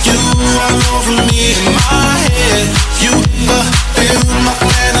see you all over me in my head. You fulfill my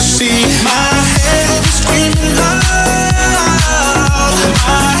fantasy. My head is screaming loud.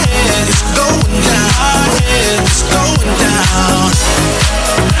 My head is going down. My head is going down.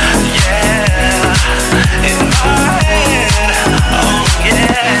 Yeah, in my head. Oh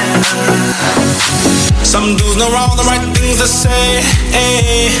yeah. Some dudes know all the right things to say.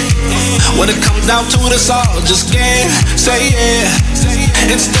 Hey. When it comes down to it, it's all just game. Say yeah.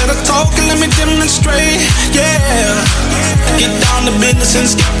 Instead of talking, let me demonstrate. Yeah. Get down to business and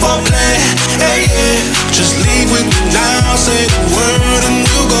skip foreplay. Hey yeah. Just leave with me now. Say the word and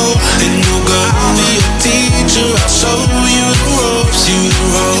we'll go. And we'll go. I'll be your teacher. I'll show you the ropes. You the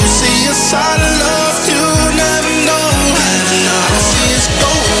ropes. You see a side of love you never know. I see it's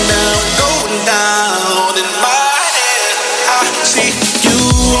going down, going down in my head. I see you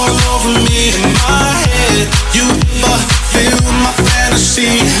all over me in my head. You fulfill my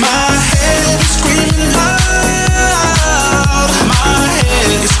fantasy. My head is screaming loud. My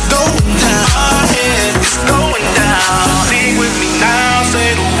head is going down. My head is going down. Be with me now,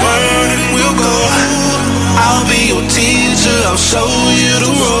 say the word and we'll go. I'll be your teacher, I'll show you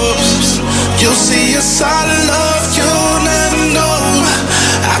the ropes. You'll see a side of love you'll never know.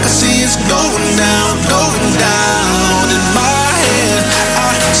 I can see it's going down, going down in my head. I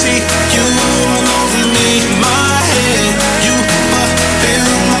see you all over me in my head. You fulfill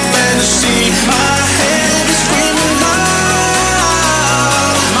my fantasy. My head is screaming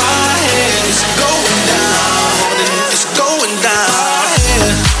loud. My head is going down, and it's going down.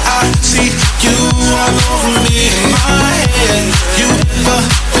 I see you all over me in my head. You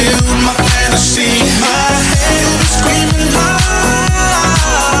fulfill my fantasy. My head is screaming loud.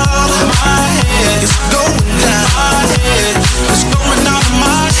 My head is going down. My head is going out of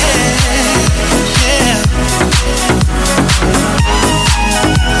my head. Yeah.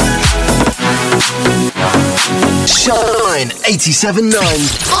 Shine 87.9.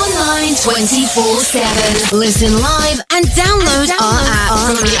 Online 24/7. Listen live and download our app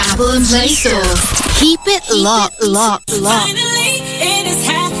from the Apple and Play Store. Keep it locked. Finally, it has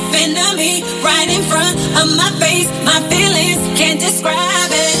happened to me right in front of my face. My feelings can't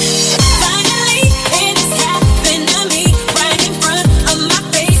describe it. Finally, it has happened to me right in front of my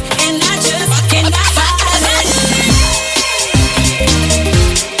face, and I just cannot hide it.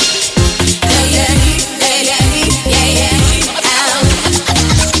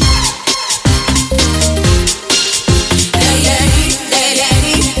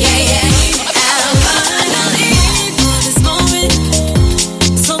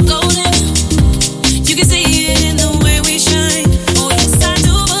 So golden, you can see it in the way we shine. Oh, yes, I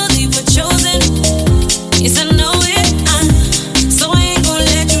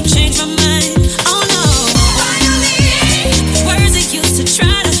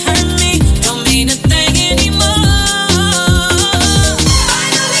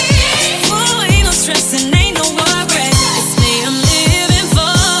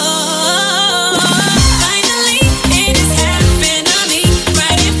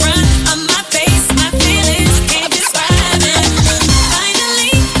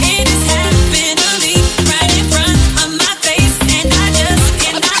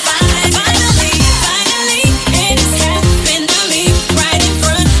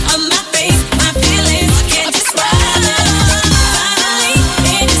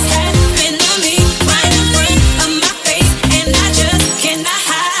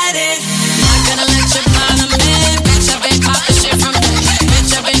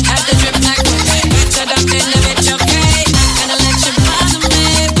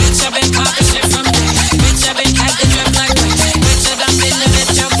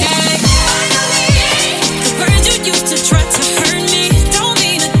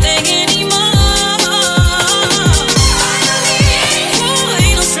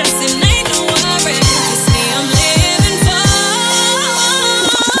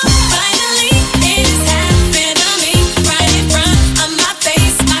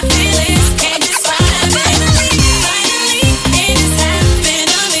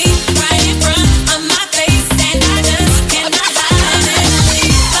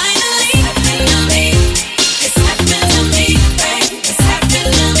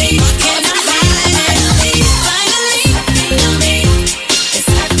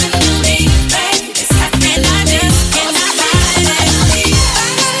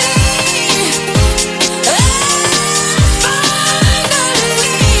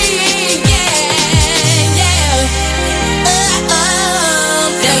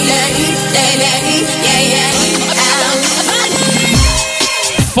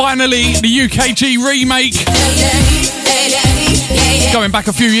finally, the UKG remake. Going back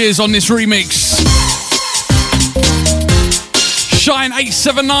a few years on this remix. Shine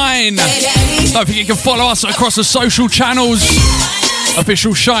 879. Don't forget you can follow us across the social channels.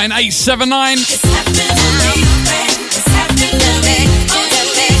 Official Shine 879.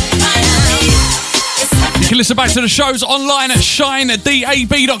 You can listen back to the shows online at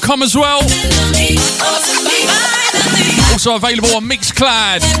shinedab.com as well. Also available on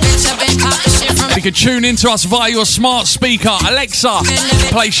Mixcloud. You can tune in to us via your smart speaker. Alexa,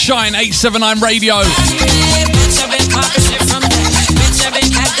 play Shine 879 Radio.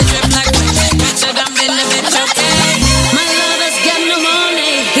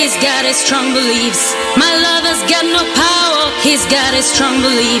 He's got his strong beliefs. My lover's got no power. He's got his strong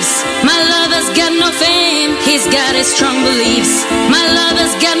beliefs. My lover's got no fame. He's got his strong beliefs. My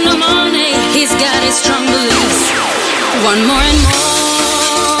lover's got no money. He's got his strong beliefs. One more and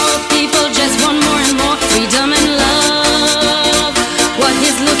more. People just want more and more freedom and love. What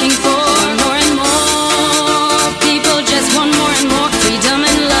he's looking for. More and more. People just want more and more freedom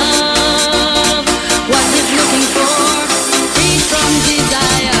and love. What he's looking for. Free from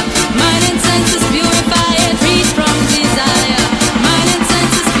desire. Mind and senses purify it. Free from desire. Mind and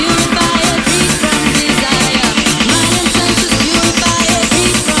senses purify it. Free from desire. Mind and senses purify it.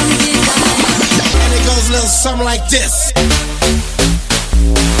 Free from desire. And it goes a little something like this.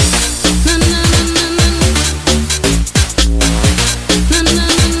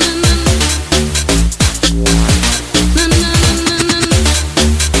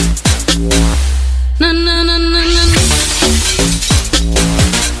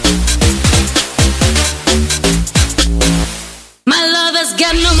 My lover's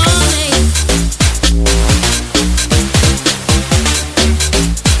got no money.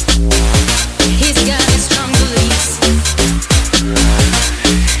 He's got his strong beliefs.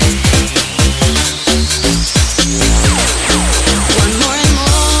 One more and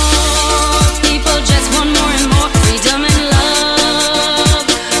more. People just want more and more freedom and love.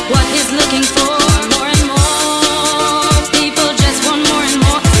 What he's looking for. More and more. People just want more and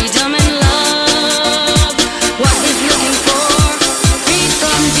more freedom and love. What he's looking for. Freed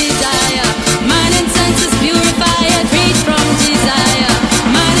from desire. Mind and senses purify it. Freed from desire.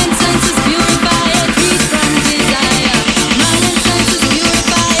 Mind and senses purify it. Freed from desire. Mind and senses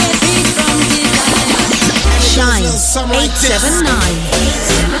purify it. Freed from desire. Shine 879.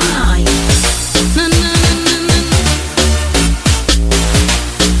 Na na na na na.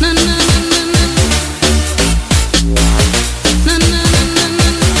 Na na na na na. Na na na na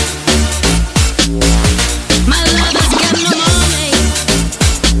na. My lover's got no money.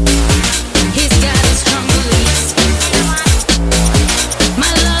 He's got his strong beliefs.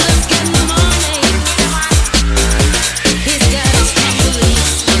 My lover's got no money. He's got his strong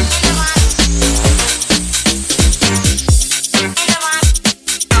beliefs.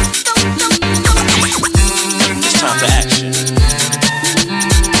 It's time for action.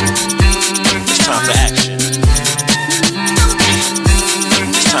 It's time for action. It's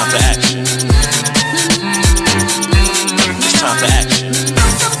time for action. It's time for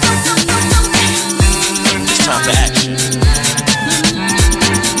action. It's time for action.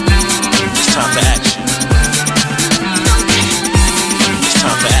 It's time for action. It's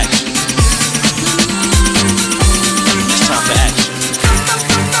time for action. It's time for action.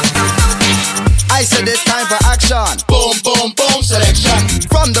 I said it's time for action. Boom, boom, boom, selection.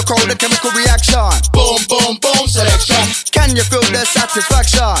 From the crowd, the chemical reaction. Boom, boom, boom, selection. Can you feel the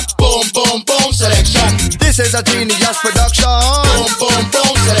satisfaction? Boom, boom, boom, selection. This is a genius production. Boom, boom,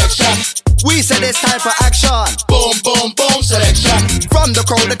 boom, selection. We said it's time for action. Boom, boom, boom, selection. From the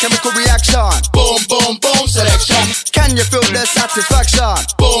crowd, the chemical reaction. Boom, boom, boom, selection. Can you feel the satisfaction?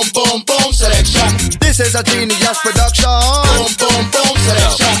 Boom, boom, boom, selection. This is a genius production. Boom, boom, boom,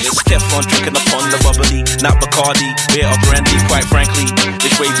 selection. It's Keflon drinking upon the bubbly, not Bacardi, beer or brandy, quite frankly.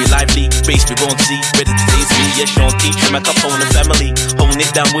 This way be lively, bass we won't see, ready to taste me, yes, Sean T, trim my cup on the family, holding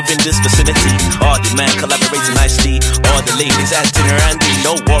it down within this vicinity. All the man collaborating nicely, all the ladies acting randy,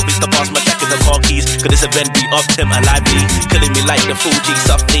 no worries, the boss, my jack in the car keys, cause this event be up him and lively, killing me like the Fuji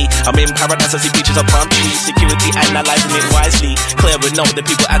softly. I'm in paradise, I see beaches of palm trees, security analyzing it wisely, clearing out the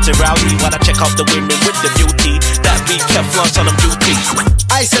people acting rowdy, while I check out the women with the beauty, that be Keflon on them duty.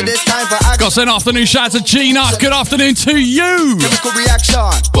 I said it's time for action. Got an afternoon shout out to Gina. Good afternoon to you. Chemical reaction.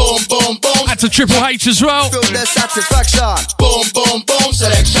 Boom, boom, boom. And to Triple H as well. Feel the satisfaction. Boom, boom, boom,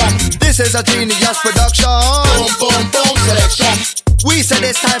 selection. This is a genius production. Boom, boom, boom, selection. We said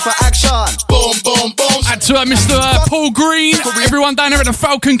it's time for action. Boom, boom, boom. And out to Mr. Paul Green, everyone down there at the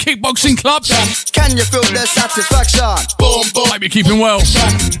Falcon Kickboxing Club. Can you feel the satisfaction? Boom, boom. Hope you're keeping well.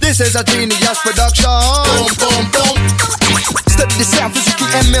 This is a genius production. Boom, boom, boom. Study the sound physically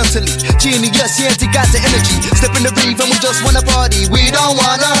and mentally. Genius, yeah, they got the energy. Step in the reef and we just wanna party. We don't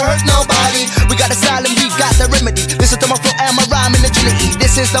wanna hurt nobody. We got the style and we got the remedy. Listen to my flow and my rhyming agility.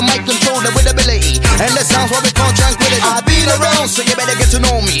 This is the mic controller with ability. And the sounds what we call tranquility. I've been around, so you better get to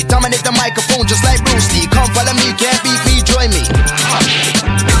know me. Dominate the microphone just like Bruce Lee. Come follow me, can't beat me, join me.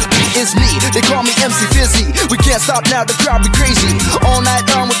 It's me, they call me MC Fizzy. We can't stop now, the crowd be crazy. All night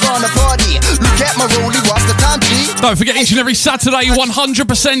long we're gonna party. Look at my rollie, what's the time, G? Don't forget each and every Saturday,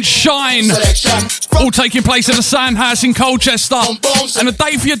 100% Shine. All taking place at the Sandhouse in Colchester. And a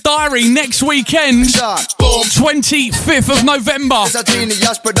day for your diary next weekend, 25th of November.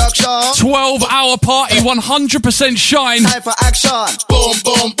 12-hour party, 100% Shine. Time for action. Boom,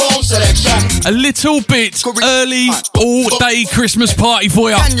 boom, boom, selection. A little bit early, all-day Christmas party for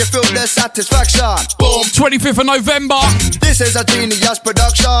you. Can you feel the satisfaction? Boom. 25th of November. This is a genius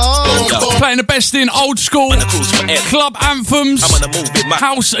production. Playing the best in old school, club anthems,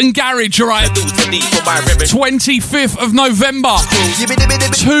 house and garage, alright? 25th of November.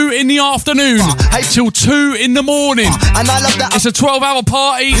 2 in the afternoon till 2 in the morning. And I love that. It's a 12-hour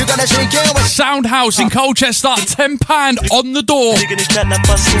party. You're gonna shake it with Soundhouse in Colchester. £10 on the door.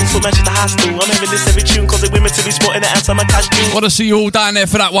 Want to see you all down there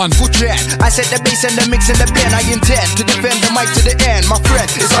for that one. I set the bass and the mix and the blend. I intend to defend the mic to the end. My friend,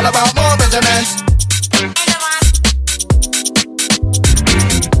 it's all about more Benjamins.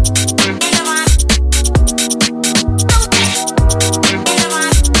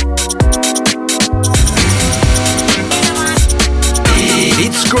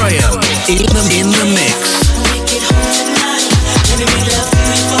 It's Graham in the mix.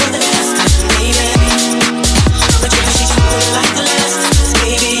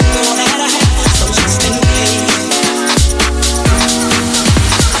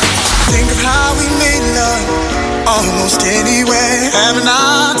 Almost anywhere, haven't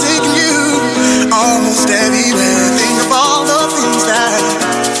I taken you? Almost everywhere. Think of all the things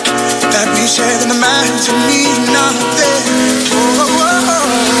that we shared and imagine me not there. Oh, oh,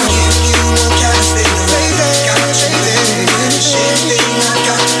 oh. Giving you no kind of thing, baby. Got you there. Everything I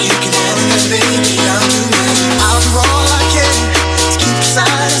got, you can have it, baby. I'll do it. I'll do all I can to keep you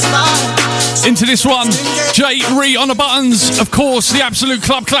satisfied. Into this one, Jay Ree on the buttons. Of course, the absolute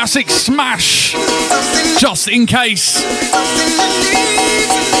club classic Smash. Just in case.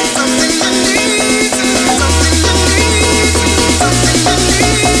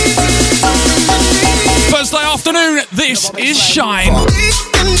 Thursday afternoon, this is Shine.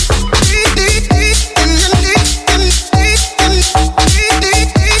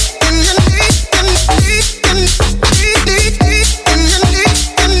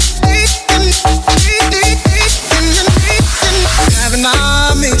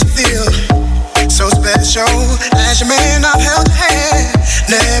 As your man, I've held your hand,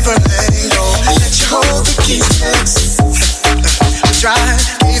 never letting go. Let you hold the keys. Try,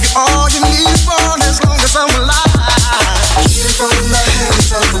 give you all you need for as long as I'm alive. Even from the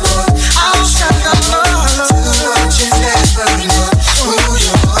hands of the Lord, I'll shout out love to what you never know. Who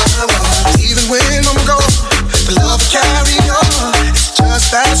you are, even when I'm gone, the love will carry on. It's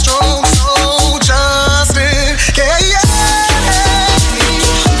just that strong, so just in, yeah.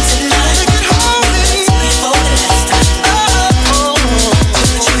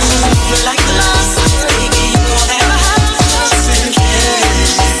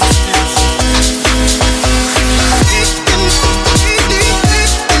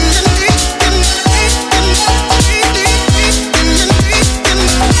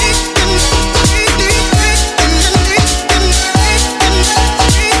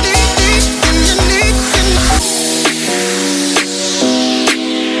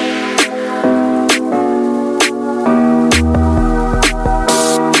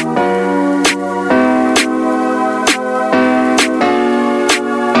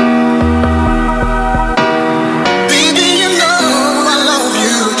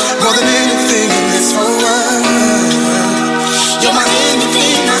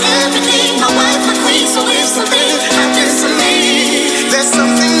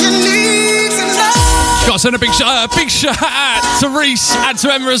 Send a big shout out to Reese and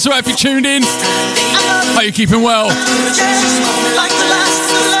to Emma as well if you tuned in. Hope you're keeping well.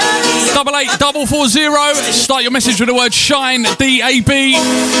 88440. Start your message with the word Shine, DAB.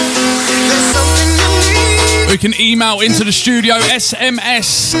 We can email into the studio,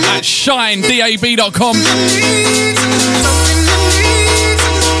 sms@shinedab.com.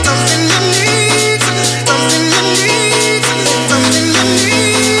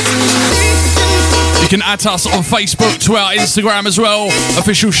 can add us on Facebook, Twitter, Instagram as well.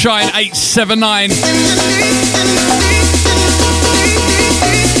 Official Shine 879.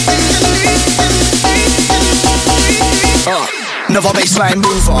 Another baseline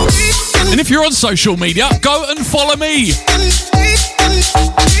mover. And if you're on social media, go and follow me.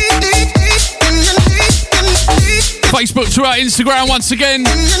 Facebook, Twitter, Instagram once again.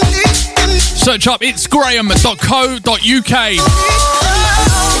 Search up itsgraham.co.uk.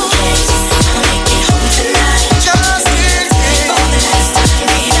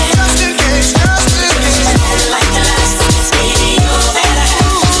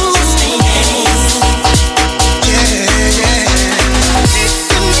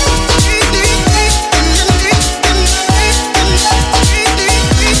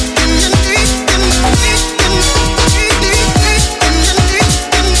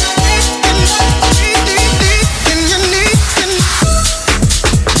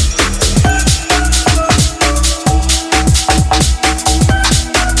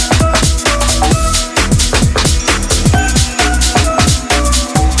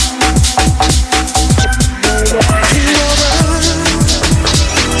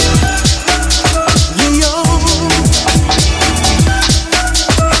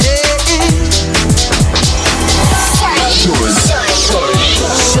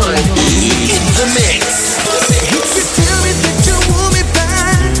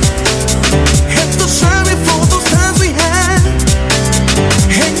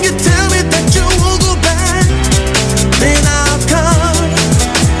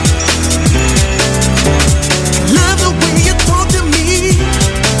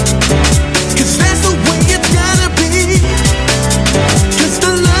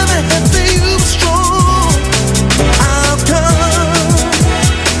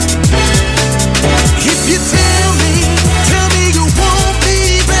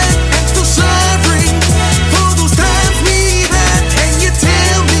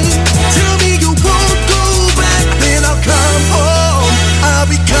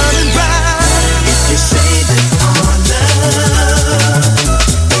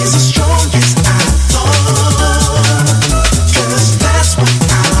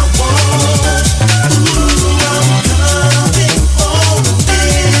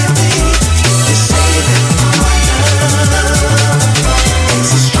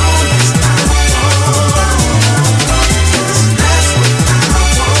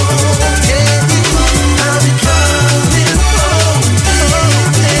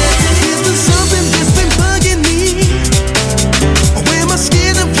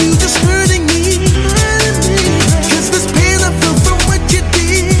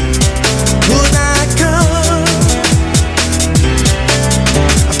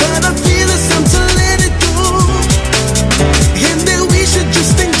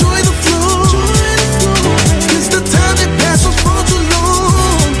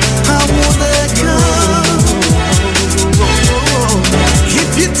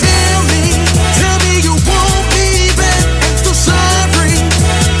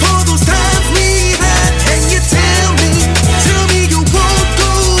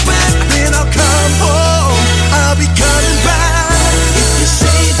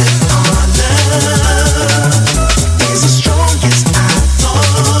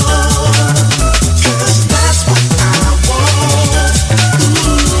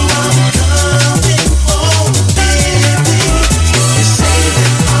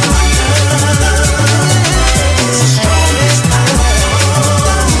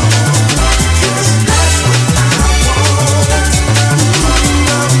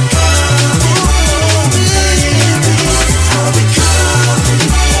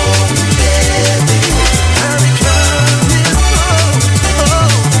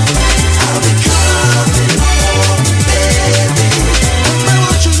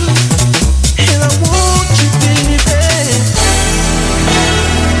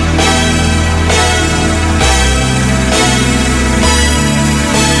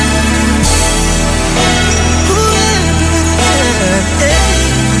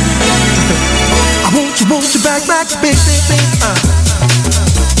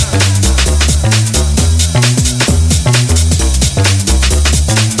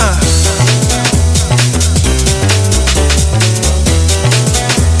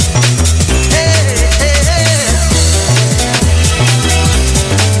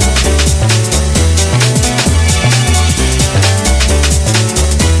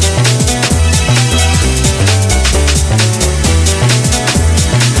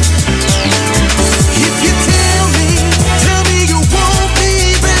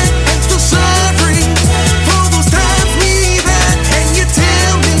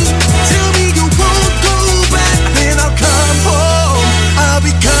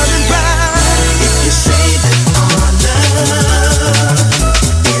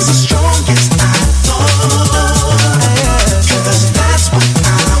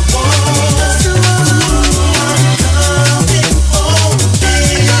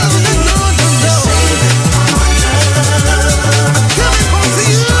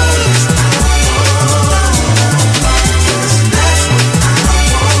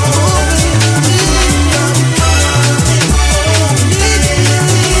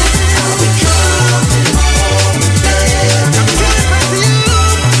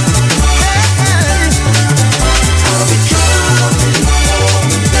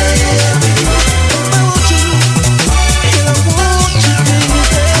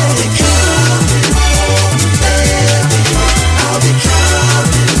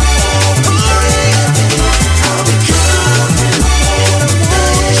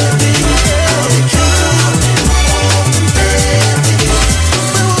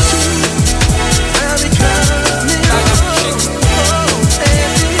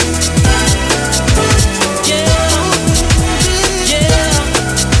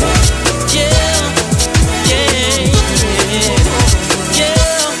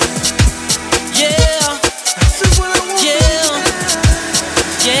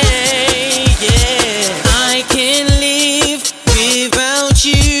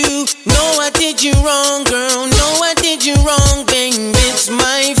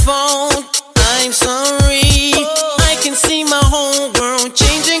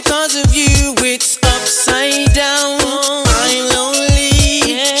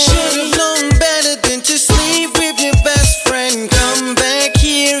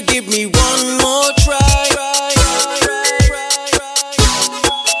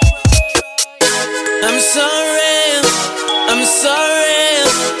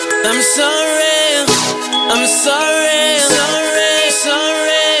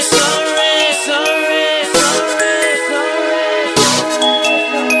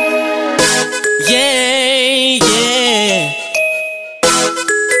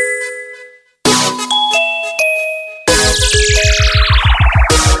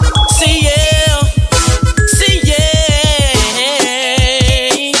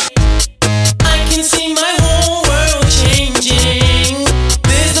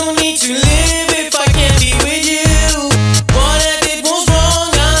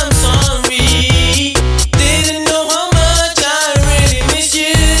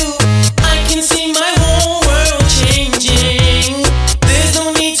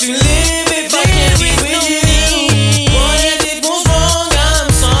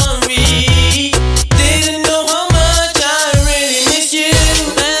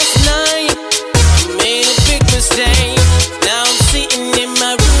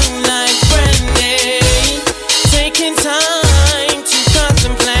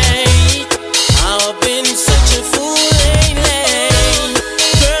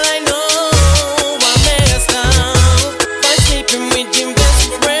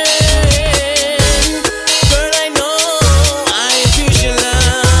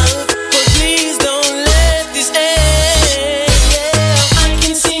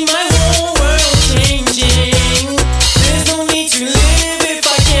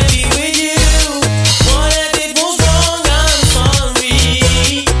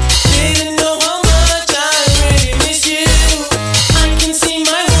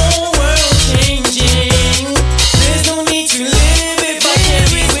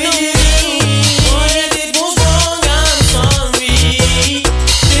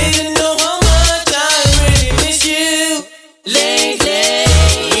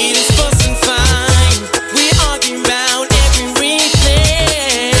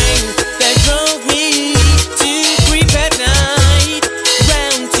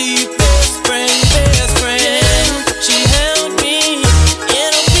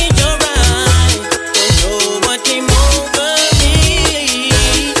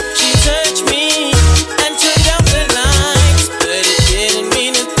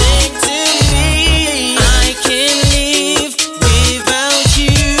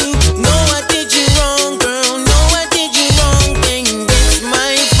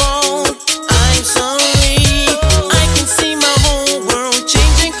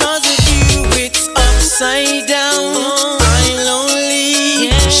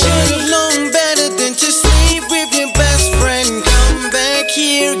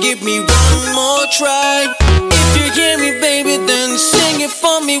 care, give me one more try. If you hear me, baby, then sing it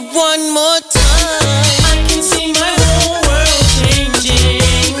for me one more time. I can see my whole world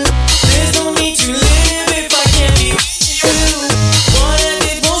changing. There's no need to live if I can't be with you. What I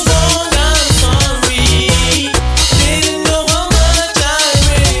did was wrong, I'm sorry. Didn't know how much I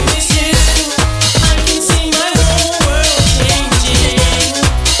really miss you. I can see my whole world changing.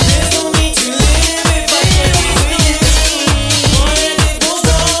 There's no need to live if I can't be with you. What I did was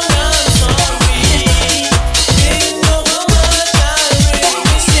wrong, I'm sorry. Didn't know how much I really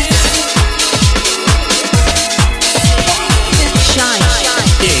miss you. Shine.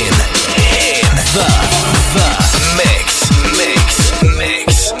 In the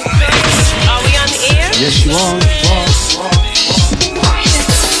mix. Are we on the air? Yes, you are.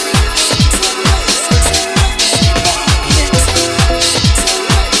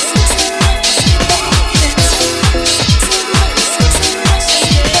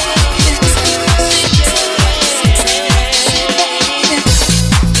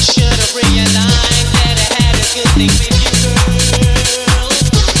 Should've realized that I had a good thing with you, girl.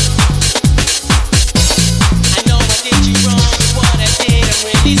 I know I did you wrong, but what I did, I'm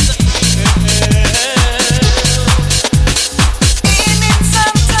really sorry, girl.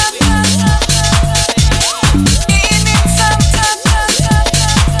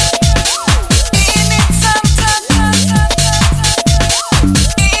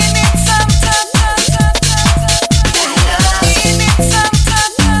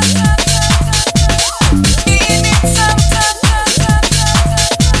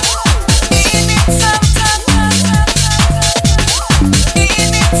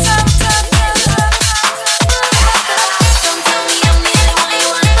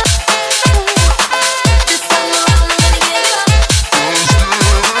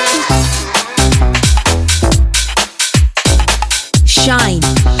 Shine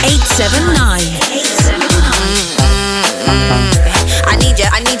 879.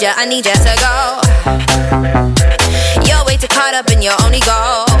 I need you to go. You're way too caught up in your own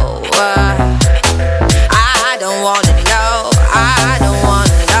ego. I don't wanna know. I don't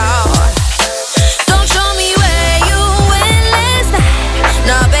wanna know. Don't show me where you went last night.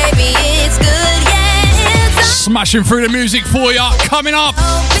 No, baby, it's good, yeah, it's Smashing through the music for ya. Coming up,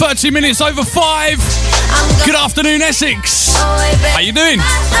 30 minutes over 5. Good afternoon, Essex. How you doing?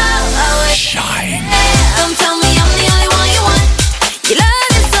 Shine. Don't tell me I'm the only one you want. You love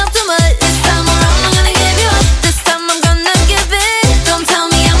yourself too much. This time around I'm gonna give you up. This time I'm gonna give it. Don't tell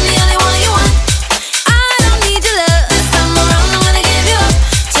me I'm the only one you want. I don't need your love. This time around I'm gonna give you up.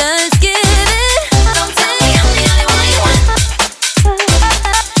 Just give it. Don't tell me I'm the only one you want.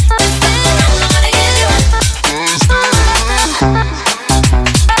 This time I'm gonna give you up.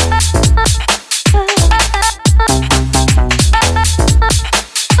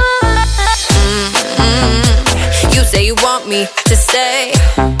 You say you want me to stay.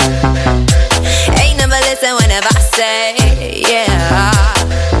 Ain't never listen whenever I say, yeah.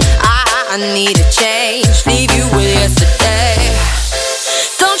 I need a change. Leave you with yesterday.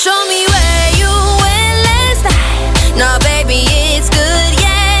 Don't show me where you went last night. No, baby, it's good,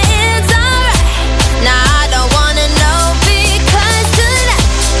 yeah, it's alright. Nah, I don't wanna know because tonight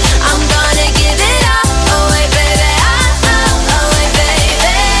I'm gonna give it all away, baby. Away,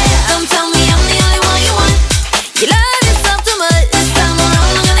 baby. Don't tell me I'm the only one you want. You love yourself too much. This time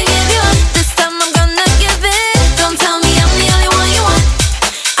around I'm gonna give you up. This time I'm gonna give it. Don't tell me I'm the only one you want.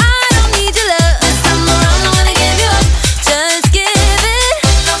 I don't need your love. This time around I'm gonna give you up. Just give it.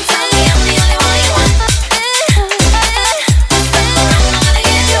 Don't tell me I'm the only one you want. This time around I'm gonna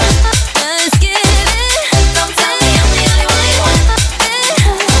give you up. Just give it. Don't tell me I'm the only one you want.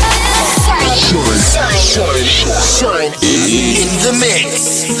 Shine in the mix.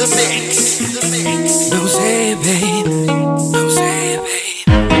 Don't say, babe. Don't say, babe.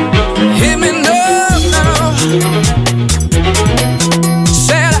 Hear me now.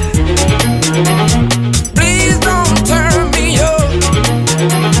 Said I, please don't turn me on.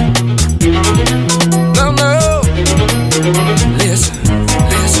 No. Listen.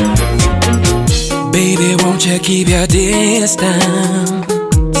 Baby, won't you keep your distance?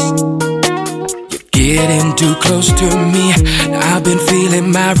 You're getting too close to me. I've been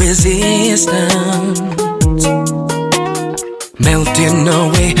feeling my resistance melting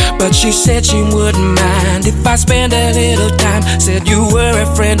away, but she said she wouldn't mind if I spend a little time. Said you were a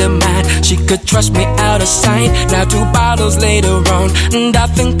friend of mine, she could trust me out of sight. Now 2 bottles later on, and I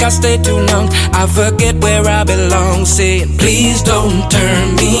think I stayed too long. I forget where I belong, saying please don't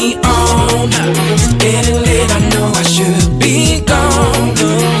turn me on. It's getting late, I know I should be gone.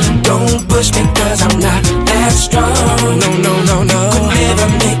 Don't push me 'cause I'm not that strong. No. Could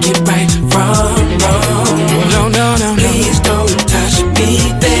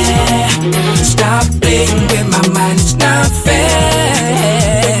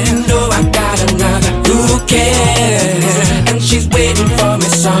for me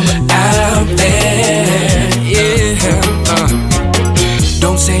somewhere out there. Yeah.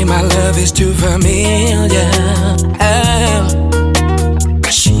 Don't say my love is too familiar.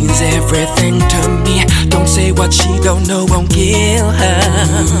 She's everything to me. Don't say what she don't know won't kill her.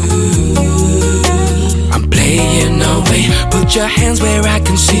 I'm playing away. Put your hands where I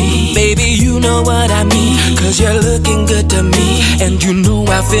can see. Baby, you know what I mean. Cause you're looking good to me. And you know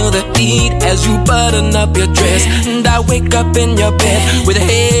I feel the heat as you button up your dress. And I wake up in your bed with a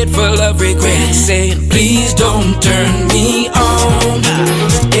head full of regret, saying, please don't turn me on.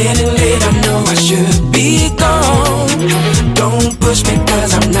 It's getting late, I know I should be gone. Don't push me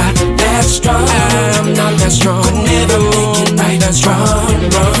cause I'm not that strong. I'm not that strong. Could never make it right, that strong,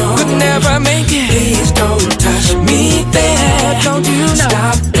 wrong. Could never make it. Please don't touch me there. Don't you know?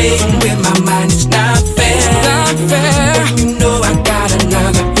 Stop playing with my mind, it's not fair. It's not fair. You know I got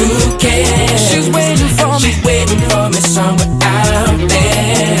another, who cares? She's waiting for me. She's waiting for me somewhere out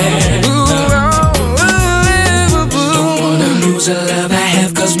there. Don't wanna lose a love I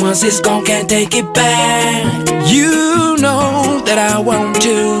have, cause once it's gone, can't take it back. You know that I want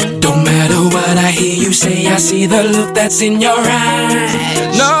to. Don't matter what I hear you say, I see the look that's in your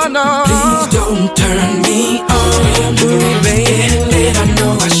eyes. No, no. Please don't turn me on, baby. I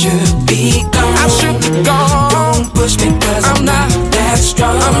know I should be gone. I should be gone. Don't push me cause I'm not that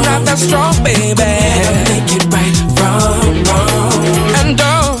strong. I'm not that strong, baby. Never make it right from wrong. And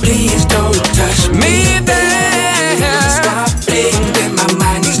please don't touch me there. Stop playing with my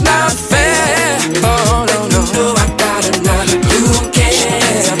mind, it's not fair. Oh no, no, no, I got another who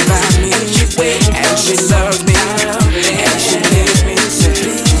cares about me. She waits and she loves me. And she makes me say,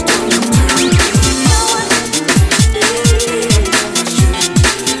 please don't turn me.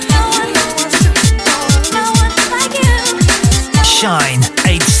 Shine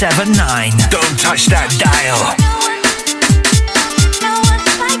 879. Don't touch that dial.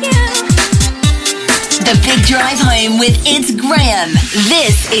 The big drive home with It's Graham.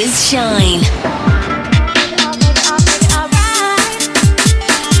 This is Shine.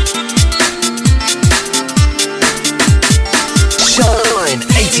 Shine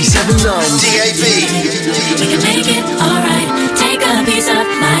 879 DAB. We can make it alright. Take a piece of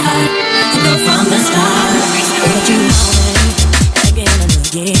my heart and go from the start. But you again and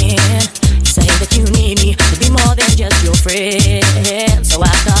again. Say that you need me to be more than just your friend. So I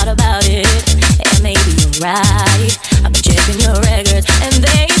thought about it, and maybe you're right. I've been checking your records, and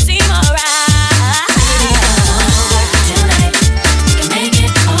they seem alright. Tonight, we can make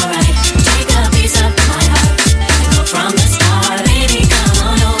it alright. Take a piece of my heart and go from the start. Baby,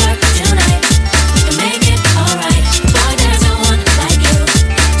 come on over tonight. We can make it alright. Boy, there's no one like you.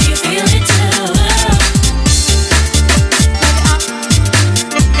 Do you feel it too?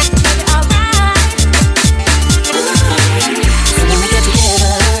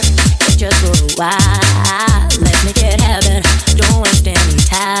 Let's make it happen. Don't waste any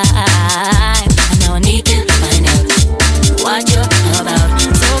time. I know I need to find out what you're about.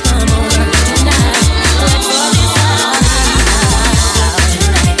 So come over tonight. Let's work this out.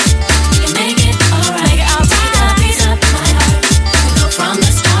 Tonight, we can make it alright. Take a piece of my heart. Go from the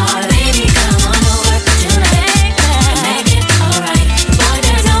start. Baby, come on over tonight. We can make it alright. Boy,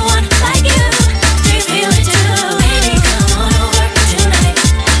 there's no one like you. Do you feel it too? Baby, come on over tonight.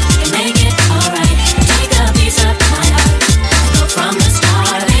 We can make it alright. Take a piece of my heart. Go from the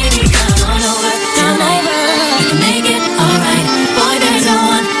start. Baby, come on over tonight. We can make it alright. Boy, there's no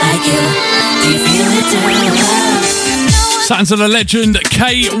one like you. Do you feel it too? Sounds of the legend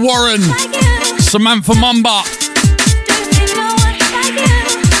Kay Warren, Samantha Mumba.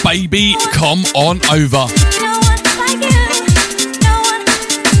 Baby, come on over.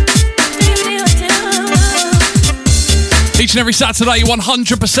 Each and every Saturday,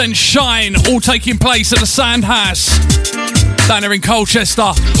 100% Shine, all taking place at the Sandhouse down there in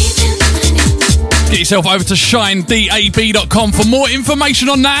Colchester. Get yourself over to shinedab.com for more information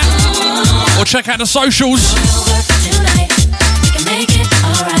on that, or check out the socials.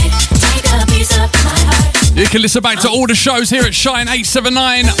 You can listen back to all the shows here at Shine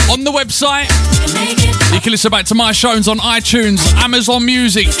 879 on the website. You can listen back to my shows on iTunes, Amazon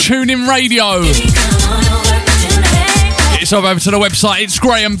Music, TuneIn Radio. Get yourself over to the website, it's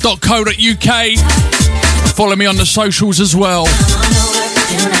graham.co.uk. Follow me on the socials as well.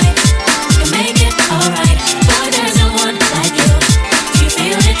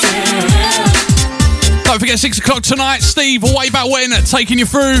 Don't forget 6 o'clock tonight, Steve, way back when, taking you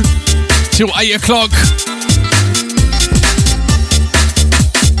through till 8 o'clock.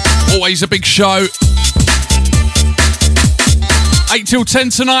 Always a big show. 8 till 10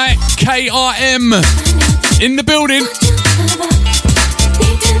 tonight, KRM in the building.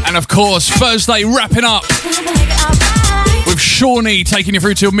 And of course, Thursday wrapping up with Shawnee taking you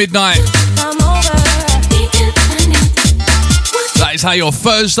through till midnight. That is how your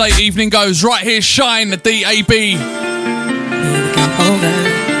Thursday evening goes. Right here, Shine, the DAB. Baby, come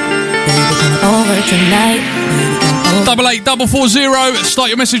over tonight. 88440. Start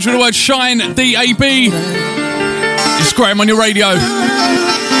your message with the word Shine, DAB. It's Graham on your radio.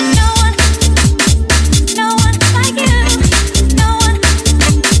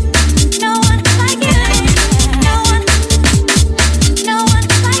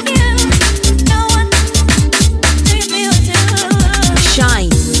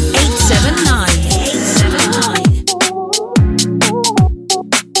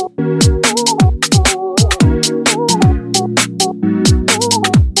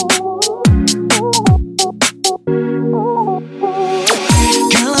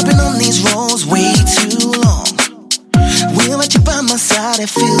 It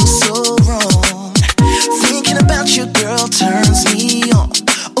feels so wrong. Thinking about you, girl, turns me on.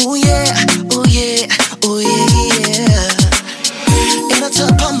 Oh yeah, oh yeah, oh yeah, yeah. In the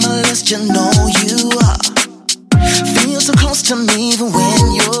top of my list, you know you are. Feel so close to me even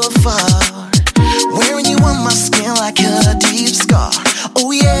when you're far. Wearing you on my skin like a deep scar.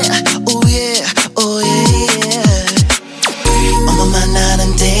 Oh yeah, oh yeah, oh yeah, yeah. On my mind night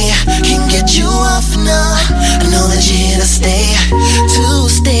and day, can't get you off now. I know that you're here to stay.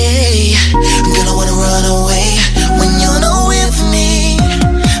 Girl, I wanna run away when you're not with me.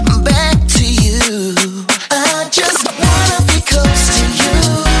 Back to you. I just wanna be close to you.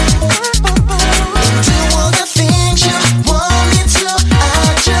 Do all the things you want me to.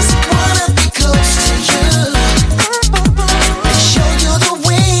 I just wanna be close to you. And show you the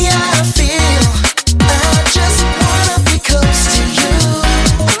way I feel. I just wanna be close to you.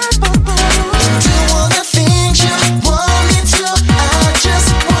 Do all the things you want me to. I just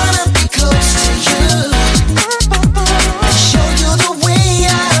wanna be close to you. And show you the way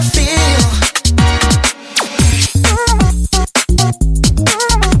I feel.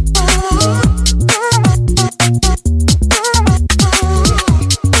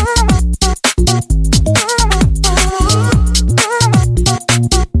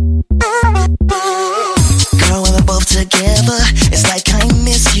 Girl, when we're both together, it's like I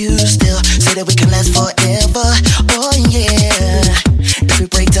miss you still. Say that we can last forever. Oh yeah. If we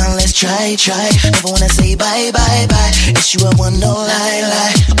break down, let's try. Never wanna say bye. It's you I want, no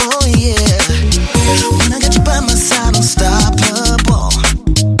lie. Oh yeah. When I got you by my side, unstoppable.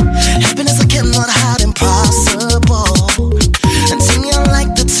 Happiness I cannot hide, impossible. And to me I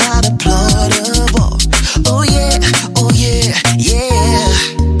like the tide applaudable. Oh yeah, yeah.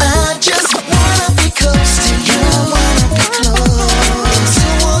 I just wanna be close to you. Wanna be close to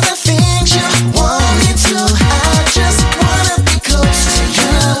all the things you want me to. I just wanna be close to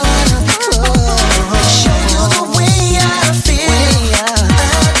you. Show you the way I feel.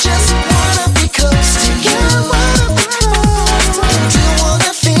 I just wanna be close to you. Do all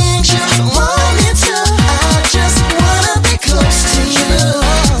the things you want me to. I just wanna be close to you.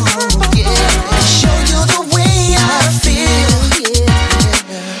 Yeah, and show you the way I feel.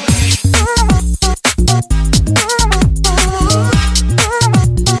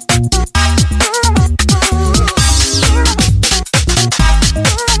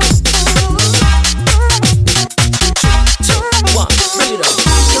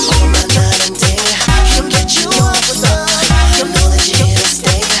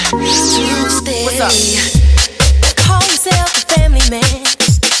 Call yourself a family man.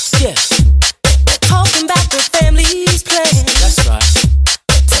 Yeah. Talking about the family's plan. That's right.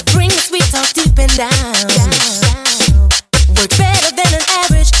 To bring the sweet talk deep and down. Work better than an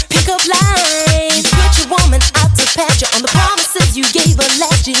average pickup line. You put your woman out to pasture on the promises you gave her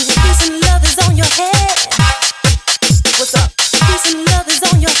last year. Peace and love is on your head. What's up? Peace and love is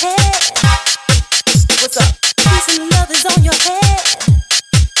on your head. What's up? Peace and love is on your head.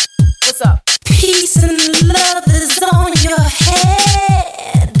 What's up? Peace and love is on your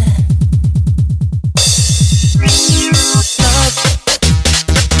head.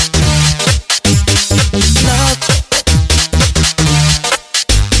 Love.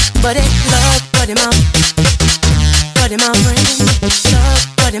 Buddy, love, buddy, my friend. Love,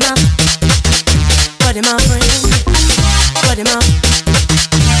 buddy, my friend. Buddy, my friend.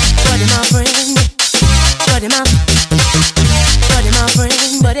 Buddy, my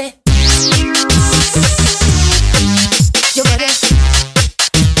friend, buddy.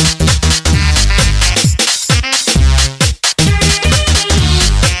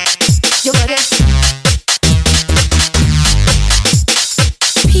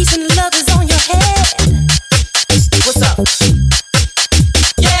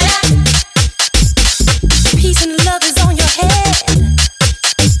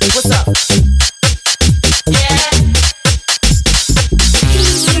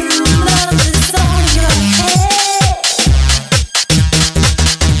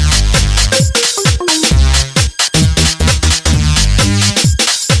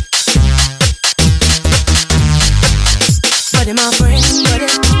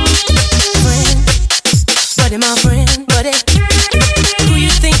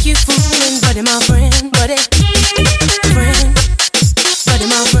 Buddy, my friend, buddy. Friend. Buddy,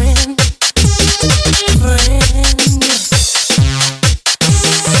 my friend. Friend.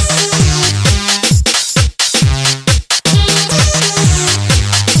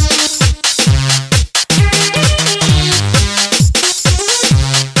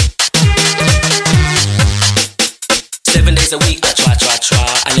 7 days a week, I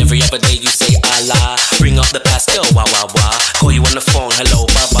try. And every other day you say I lie. Bring up the past, girl, wah. Call you on the phone, hello,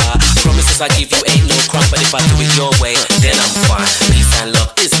 bye-bye. Promises I give you ain't no crime, but if I do it your way, then I'm fine. Peace and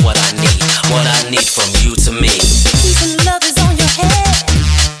love is what I need from you to me. Peace and love is on your head.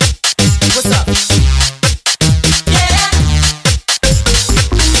 What's up? Yeah.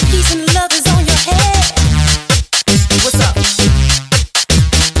 Peace and love is on your head. What's up?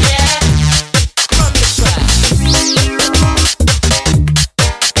 Yeah. Run the track.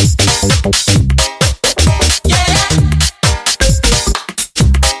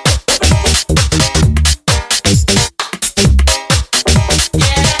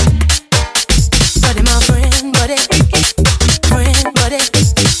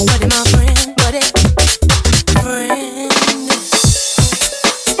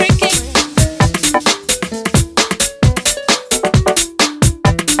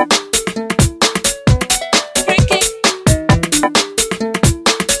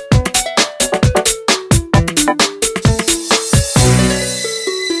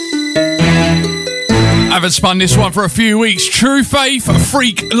 Haven't spun this one for a few weeks. True Faith, a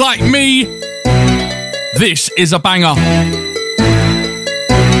freak like me. This is a banger.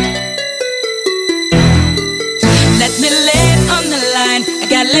 Let me lay it on the line. I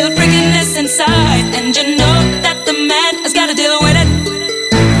got a little freakiness inside, and you know that the man has got to deal with it.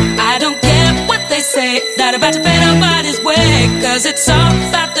 I don't care what they say, not about to pay nobody's way, cause it's all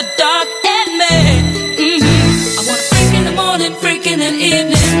about the dog and me. I want a freak in the morning, freak in the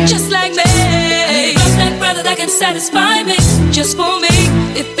evening, just like me. I need a girlfriend, brother that can satisfy me, just for me.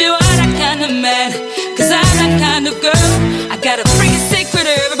 If you are that kind of man, cause I'm that kind of girl. I got a freaky secret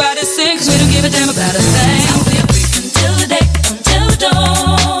everybody sings, we don't give a damn about a thing. I'll be a freak until the day, until the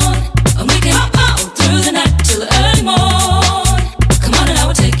dawn, and we can hop through the night till the early morn. Come on and I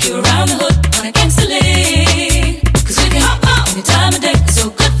will take you around the hood on a gangster lean, cause we can hop any time of day, it's so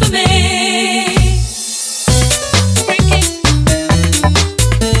good for me.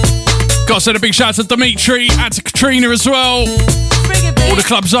 Got to send a big shout out to Dimitri and to Katrina as well. All the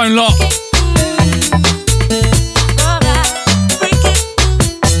Club Zone lot.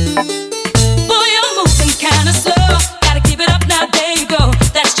 Boy, you're moving kinda slow. Gotta keep it up now, there you go.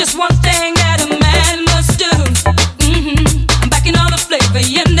 That's just one thing that a man must do. I'm backing all the flavor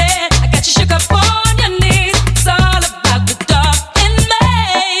in there. I got you shook up on your knees. It's all about the dog in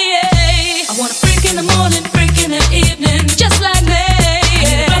me. I want a freak in the morning, freak in the evening, just like me.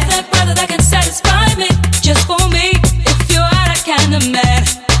 I need a brother that can satisfy me, just for me. If you are that kind of man,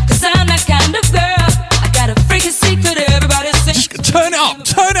 cause I'm that kind of girl. I got a freaking secret, everybody sing. Just turn it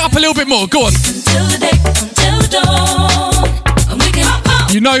up a little bit more. Go on. Until the day, until the dawn, and we can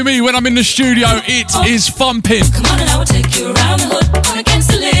hop. You know me, when I'm in the studio, it is thumping. Come on and I will take you around the hood on a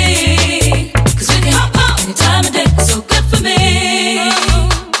gangster lean, cause we can hop any time of day, it's so good for me.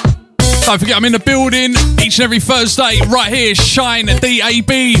 Don't forget, I'm in the building each and every Thursday, right here, Shine DAB.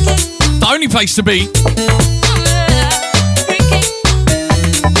 The only place to be.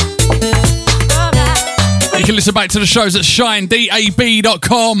 You can listen back to the shows at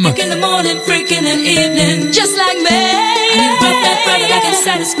shinedab.com. Freak in the morning, freak in the evening, just like me. I need a brother that can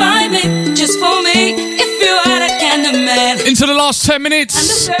satisfy me, just for me. If you are that kind of man. Into the last 10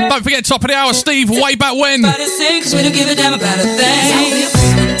 minutes. Don't forget, top of the hour, Steve, way back when. Everybody sing, cause we don't give a damn about a thing. I'll be a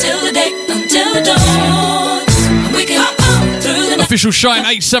freak until the day, until the dawn, and we can hop through the night. Official Shine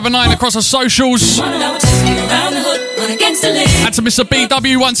 879 across the socials. Come on and I will take you around the hood on a gangster lean. And to Mr.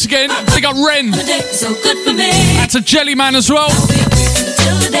 BW once again. Big up Ren. So good for me. And to Jellyman as well. I'll be a freak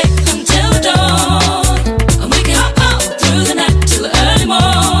until the day, until the dawn, and we can hop through the night till the early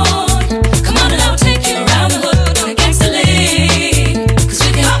morn. Come on and I will take you around the hood on a gangster lean, cause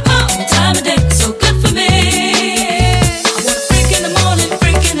we can hop any time of day, it's so good for me. I want a freak in the morning,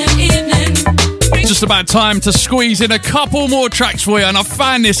 freak in the evening. Just about time to squeeze in a couple more tracks for you, and I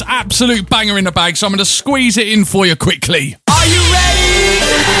found this absolute banger in the bag, so I'm going to squeeze it in for you quickly. Are you ready?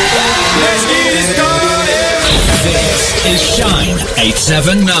 Let's get it started. This is Shine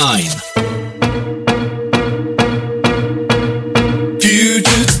 879.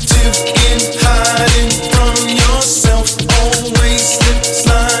 Fugitive in hiding from yourself, always slip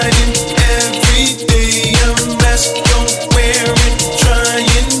sliding every day. A mask you're wearing,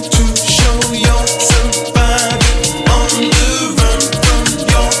 trying to show you're surviving on the run from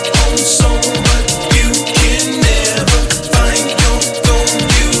your own soul.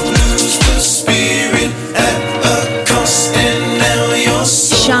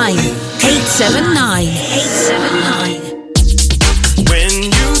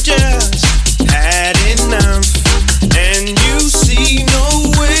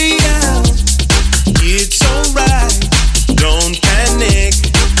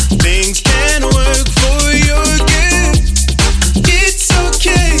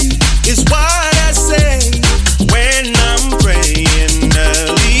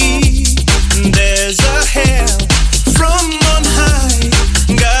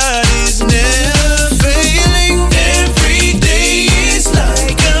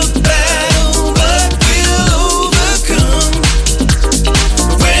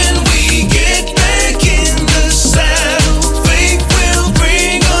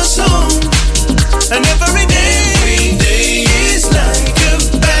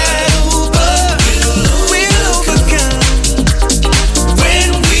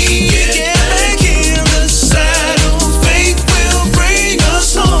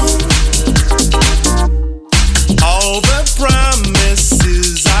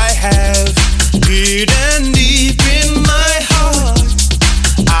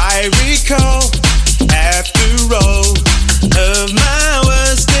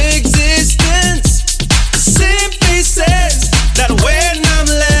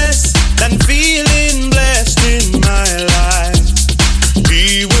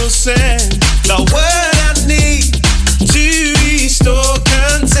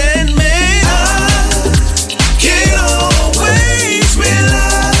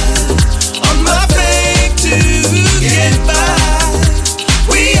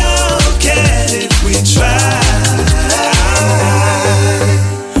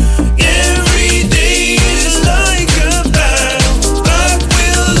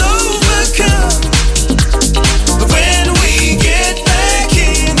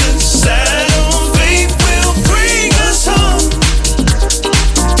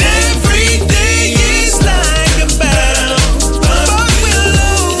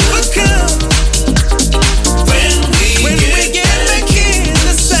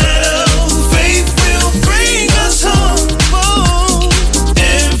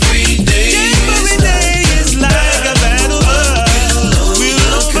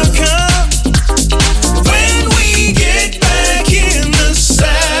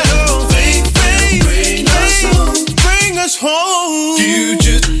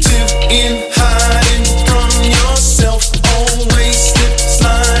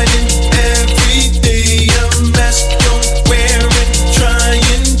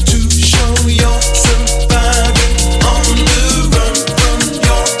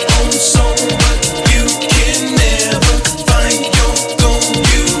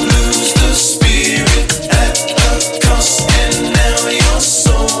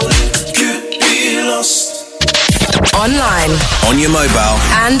 your mobile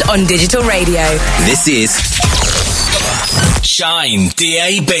and on digital radio. This is Shine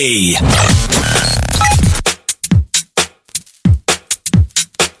DAB.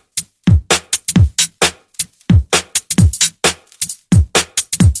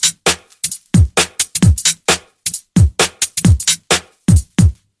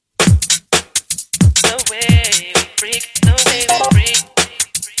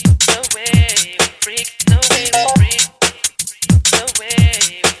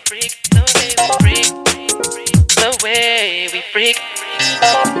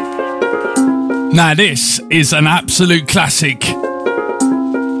 Now this is an absolute classic.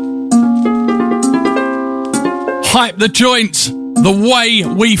 Hype the Joint, The Way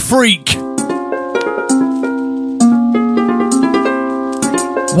We Freak.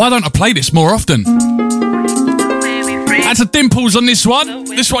 Why don't I play this more often? That's a Dimples on this one.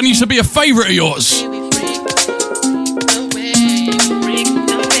 This one used to be a favourite of yours.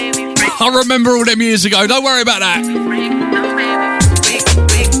 I remember all them years ago, don't worry about that.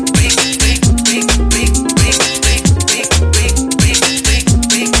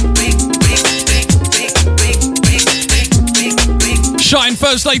 Shine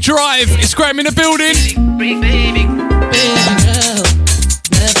Thursday Drive, it's Graham in the building. Baby girl,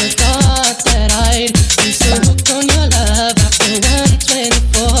 never thought that I'd be so hooked on your love after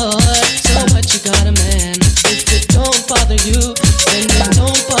 124. So what, you got a man? If it don't bother you, then it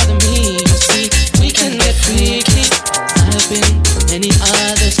don't bother me. You see, we can get freaky. I've been many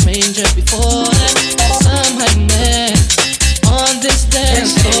other strangers before. Some I met on this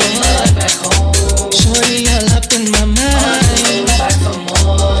dance floor. Shorty, you're locked in my mind.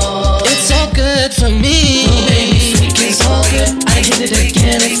 It's all good for me. Oh, baby, freak is all good. I did it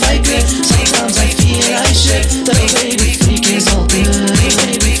again, it's like good. Sometimes I feel I should. The baby freak is all good.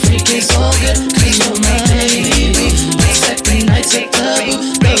 Baby freak is all good. Cause you're my baby. Second night's a taboo.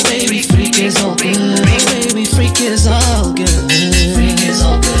 The baby freak is all good. Baby freak is all good. Freak is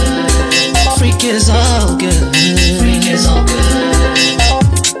all good. Freak is all good. Freak is all good.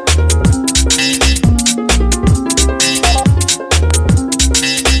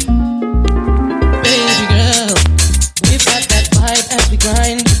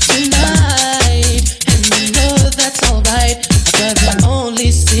 Grind tonight, and you know that's alright. I've got only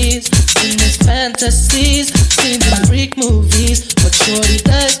sees in these fantasies, seen the freak movies. What Shorty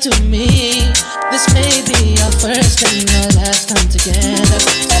does to me, this may be our first and our last time together.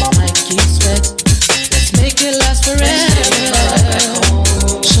 I keep sweat, let's make it last forever.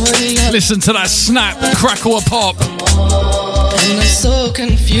 Shorty, listen to that snap, crackle a pop. And I'm so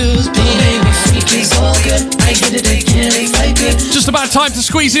confused, baby freak is all good. I get it again, it's like good. Just about time to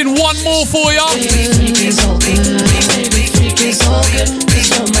squeeze in one more for you. Baby freak is all good. Baby freak is all good. Cause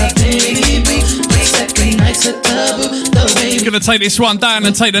you're my baby. My second night's a taboo. The way we're gonna take this one down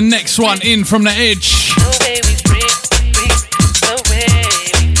and take the next one in from the edge.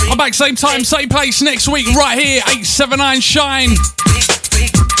 I'm back same time, same place next week, right here, 879 Shine.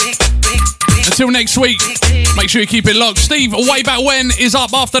 Until next week, make sure you keep it locked. Steve, Way Back When is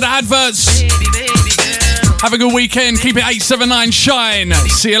up after the adverts. Have a good weekend. Keep it 879 Shine.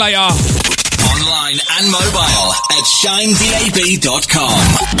 See you later. Online and mobile at shinedab.com.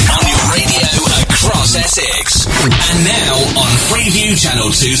 On your radio across Essex. And now on Freeview Channel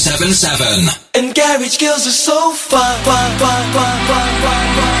 277. And garage girls are so fun. And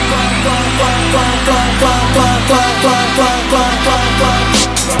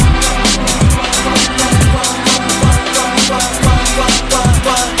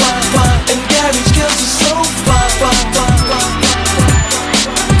garage girls are so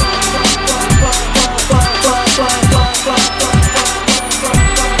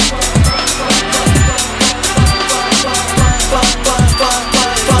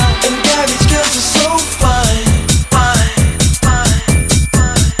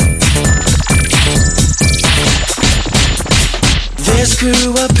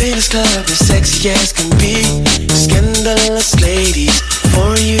grew up in this club as sexy as can be. Scandalous ladies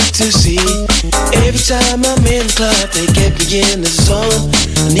for you to see. Every time I'm in the club, they get me in the zone.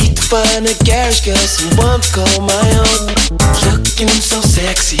 I need to find a garage girl, someone to call my own. Looking so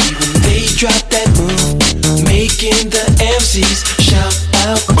sexy when they drop that move, making the MCs shout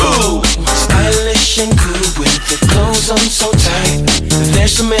out, ooh. Stylish and cool with the clothes on so tight.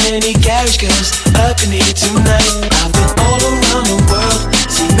 There's so many garage girls up in here tonight. I've been all around the world,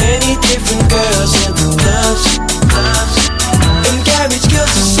 seen many different girls in the clubs. And garage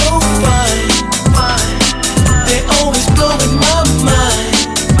girls are so fine. They're always blowing my mind.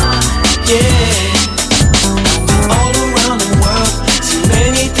 Yeah. I've been all around the world, seen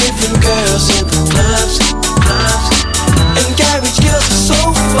many different girls in the clubs. And garage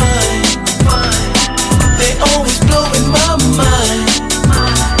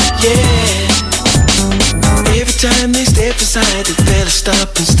decide the fellas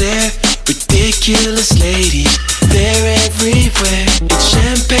stop and stare. Ridiculous ladies, they're everywhere. It's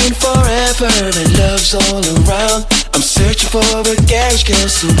champagne forever and love's all around. I'm searching for a garage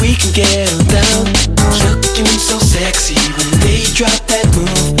girl so we can get down. Looking so sexy when they drop that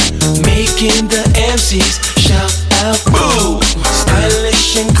move, making the MCs shout out boo.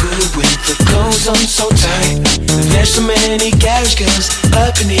 Stylish and good with the clothes on so tight. There's so many garage girls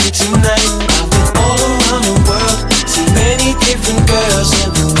up in here tonight. I've been all around the world, seen many different girls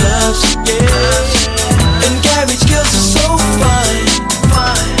in the clubs, yeah. And garage girls are so fine,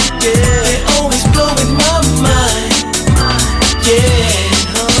 yeah. They always blowing my mind,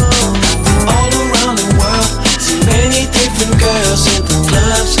 yeah. All around the world, seen many different girls in the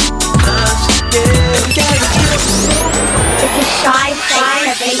clubs, yeah. And garage girls are so fine. It's a Shine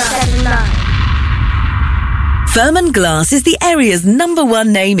 879. Furman Glass is the area's #1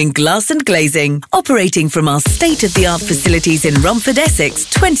 name in glass and glazing, operating from our state-of-the-art facilities in Romford, Essex,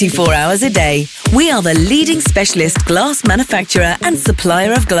 24 hours a day. We are the leading specialist glass manufacturer and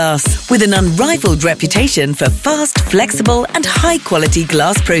supplier of glass, with an unrivaled reputation for fast, flexible and high-quality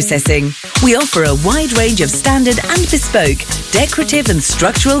glass processing. We offer a wide range of standard and bespoke, decorative and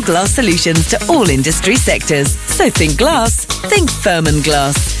structural glass solutions to all industry sectors. So think glass, think Furman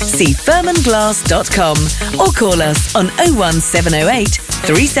Glass. See furmanglass.com or call us on 01708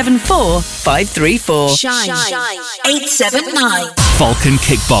 374 534. Shine 879. Falcon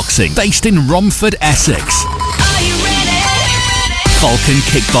Kickboxing, based in Romford, Essex. Falcon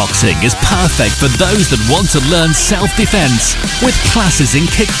Kickboxing is perfect for those that want to learn self-defense with classes in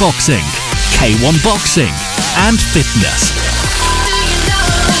kickboxing, K1 boxing and fitness.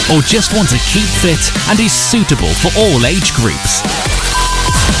 Or just want to keep fit and is suitable for all age groups.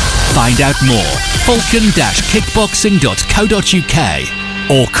 Find out more, falcon-kickboxing.co.uk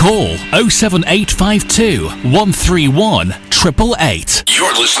or call 07852 131 888.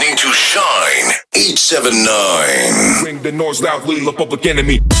 You're listening to Shine 879. Ring the noise loudly, look public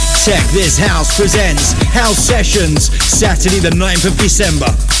enemy. Tech This House presents House Sessions, Saturday the 9th of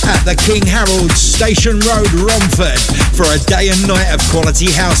December at the King Harold Station Road, Romford, for a day and night of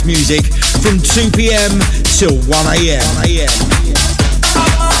quality house music from 2 p.m. till 1 a.m.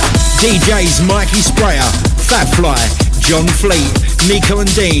 DJs Mikey Sprayer, Fat Fly, John Fleet, Nico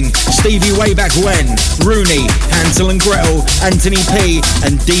and Dean, Stevie Way Back When, Rooney, Hansel and Gretel, Anthony P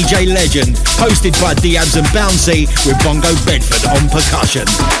and DJ Legend, hosted by Diabs and Bouncy with Bongo Bedford on percussion.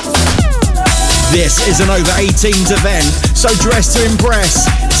 This is an over 18s event, so dress to impress.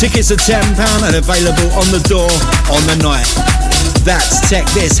 Tickets are £10 and available on the door on the night. That's Tech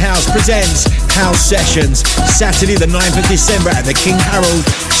This House presents House Sessions, Saturday the 9th of December at the King Harold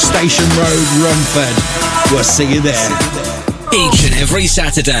Station Road, Romford. We'll see you there. Each and every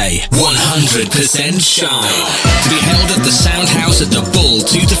Saturday, 100% Shine. To be held at the Sound House at the Bull,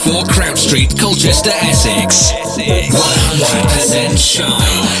 2 to 4 Crouch Street, Colchester, Essex. 100%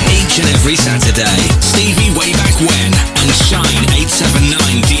 Shine. Each and every Saturday, Stevie Way Back When and Shine 879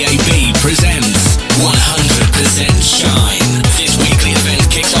 DAB presents 100% Shine. This weekly event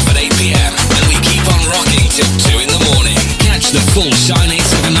kicks off at 8 p.m. and we keep on rocking till 2 in the morning. Catch the full Shine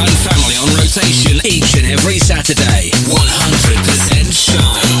 879 family on rotation each and every Saturday. 100%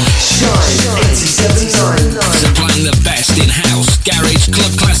 Shine. Shine 879. Supplying the best in-house, garage,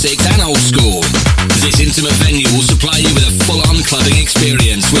 club classics and old school. This intimate venue will supply you with a full-on clubbing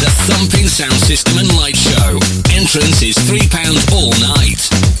experience with a thumping sound system and light show. Entrance is £3 all night.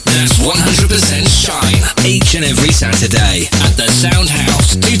 That's 100% Shine each and every Saturday at the Sound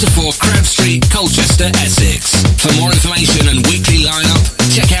House, 2 to 4 Crab Street, Colchester, Essex. For more information and weekly lineup,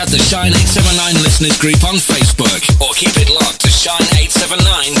 check out the Shine 879 listeners group on Facebook or keep it locked to Shine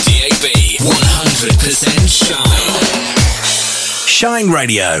 879 DAB. 100% Shine. Shine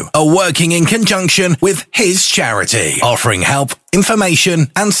Radio are working in conjunction with His Charity, offering help,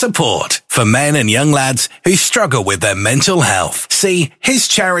 information and support for men and young lads who struggle with their mental health. See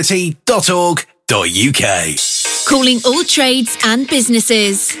hischarity.org.uk. Calling all trades and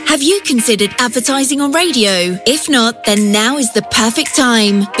businesses. Have you considered advertising on radio? If not, then now is the perfect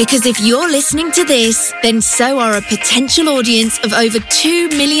time. Because if you're listening to this, then so are a potential audience of over 2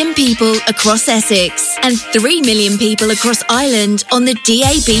 million people across Essex and 3 million people across Ireland on the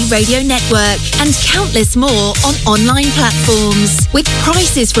DAB radio network and countless more on online platforms. With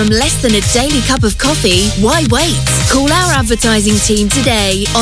prices from less than a daily cup of coffee, why wait? Call our advertising team today on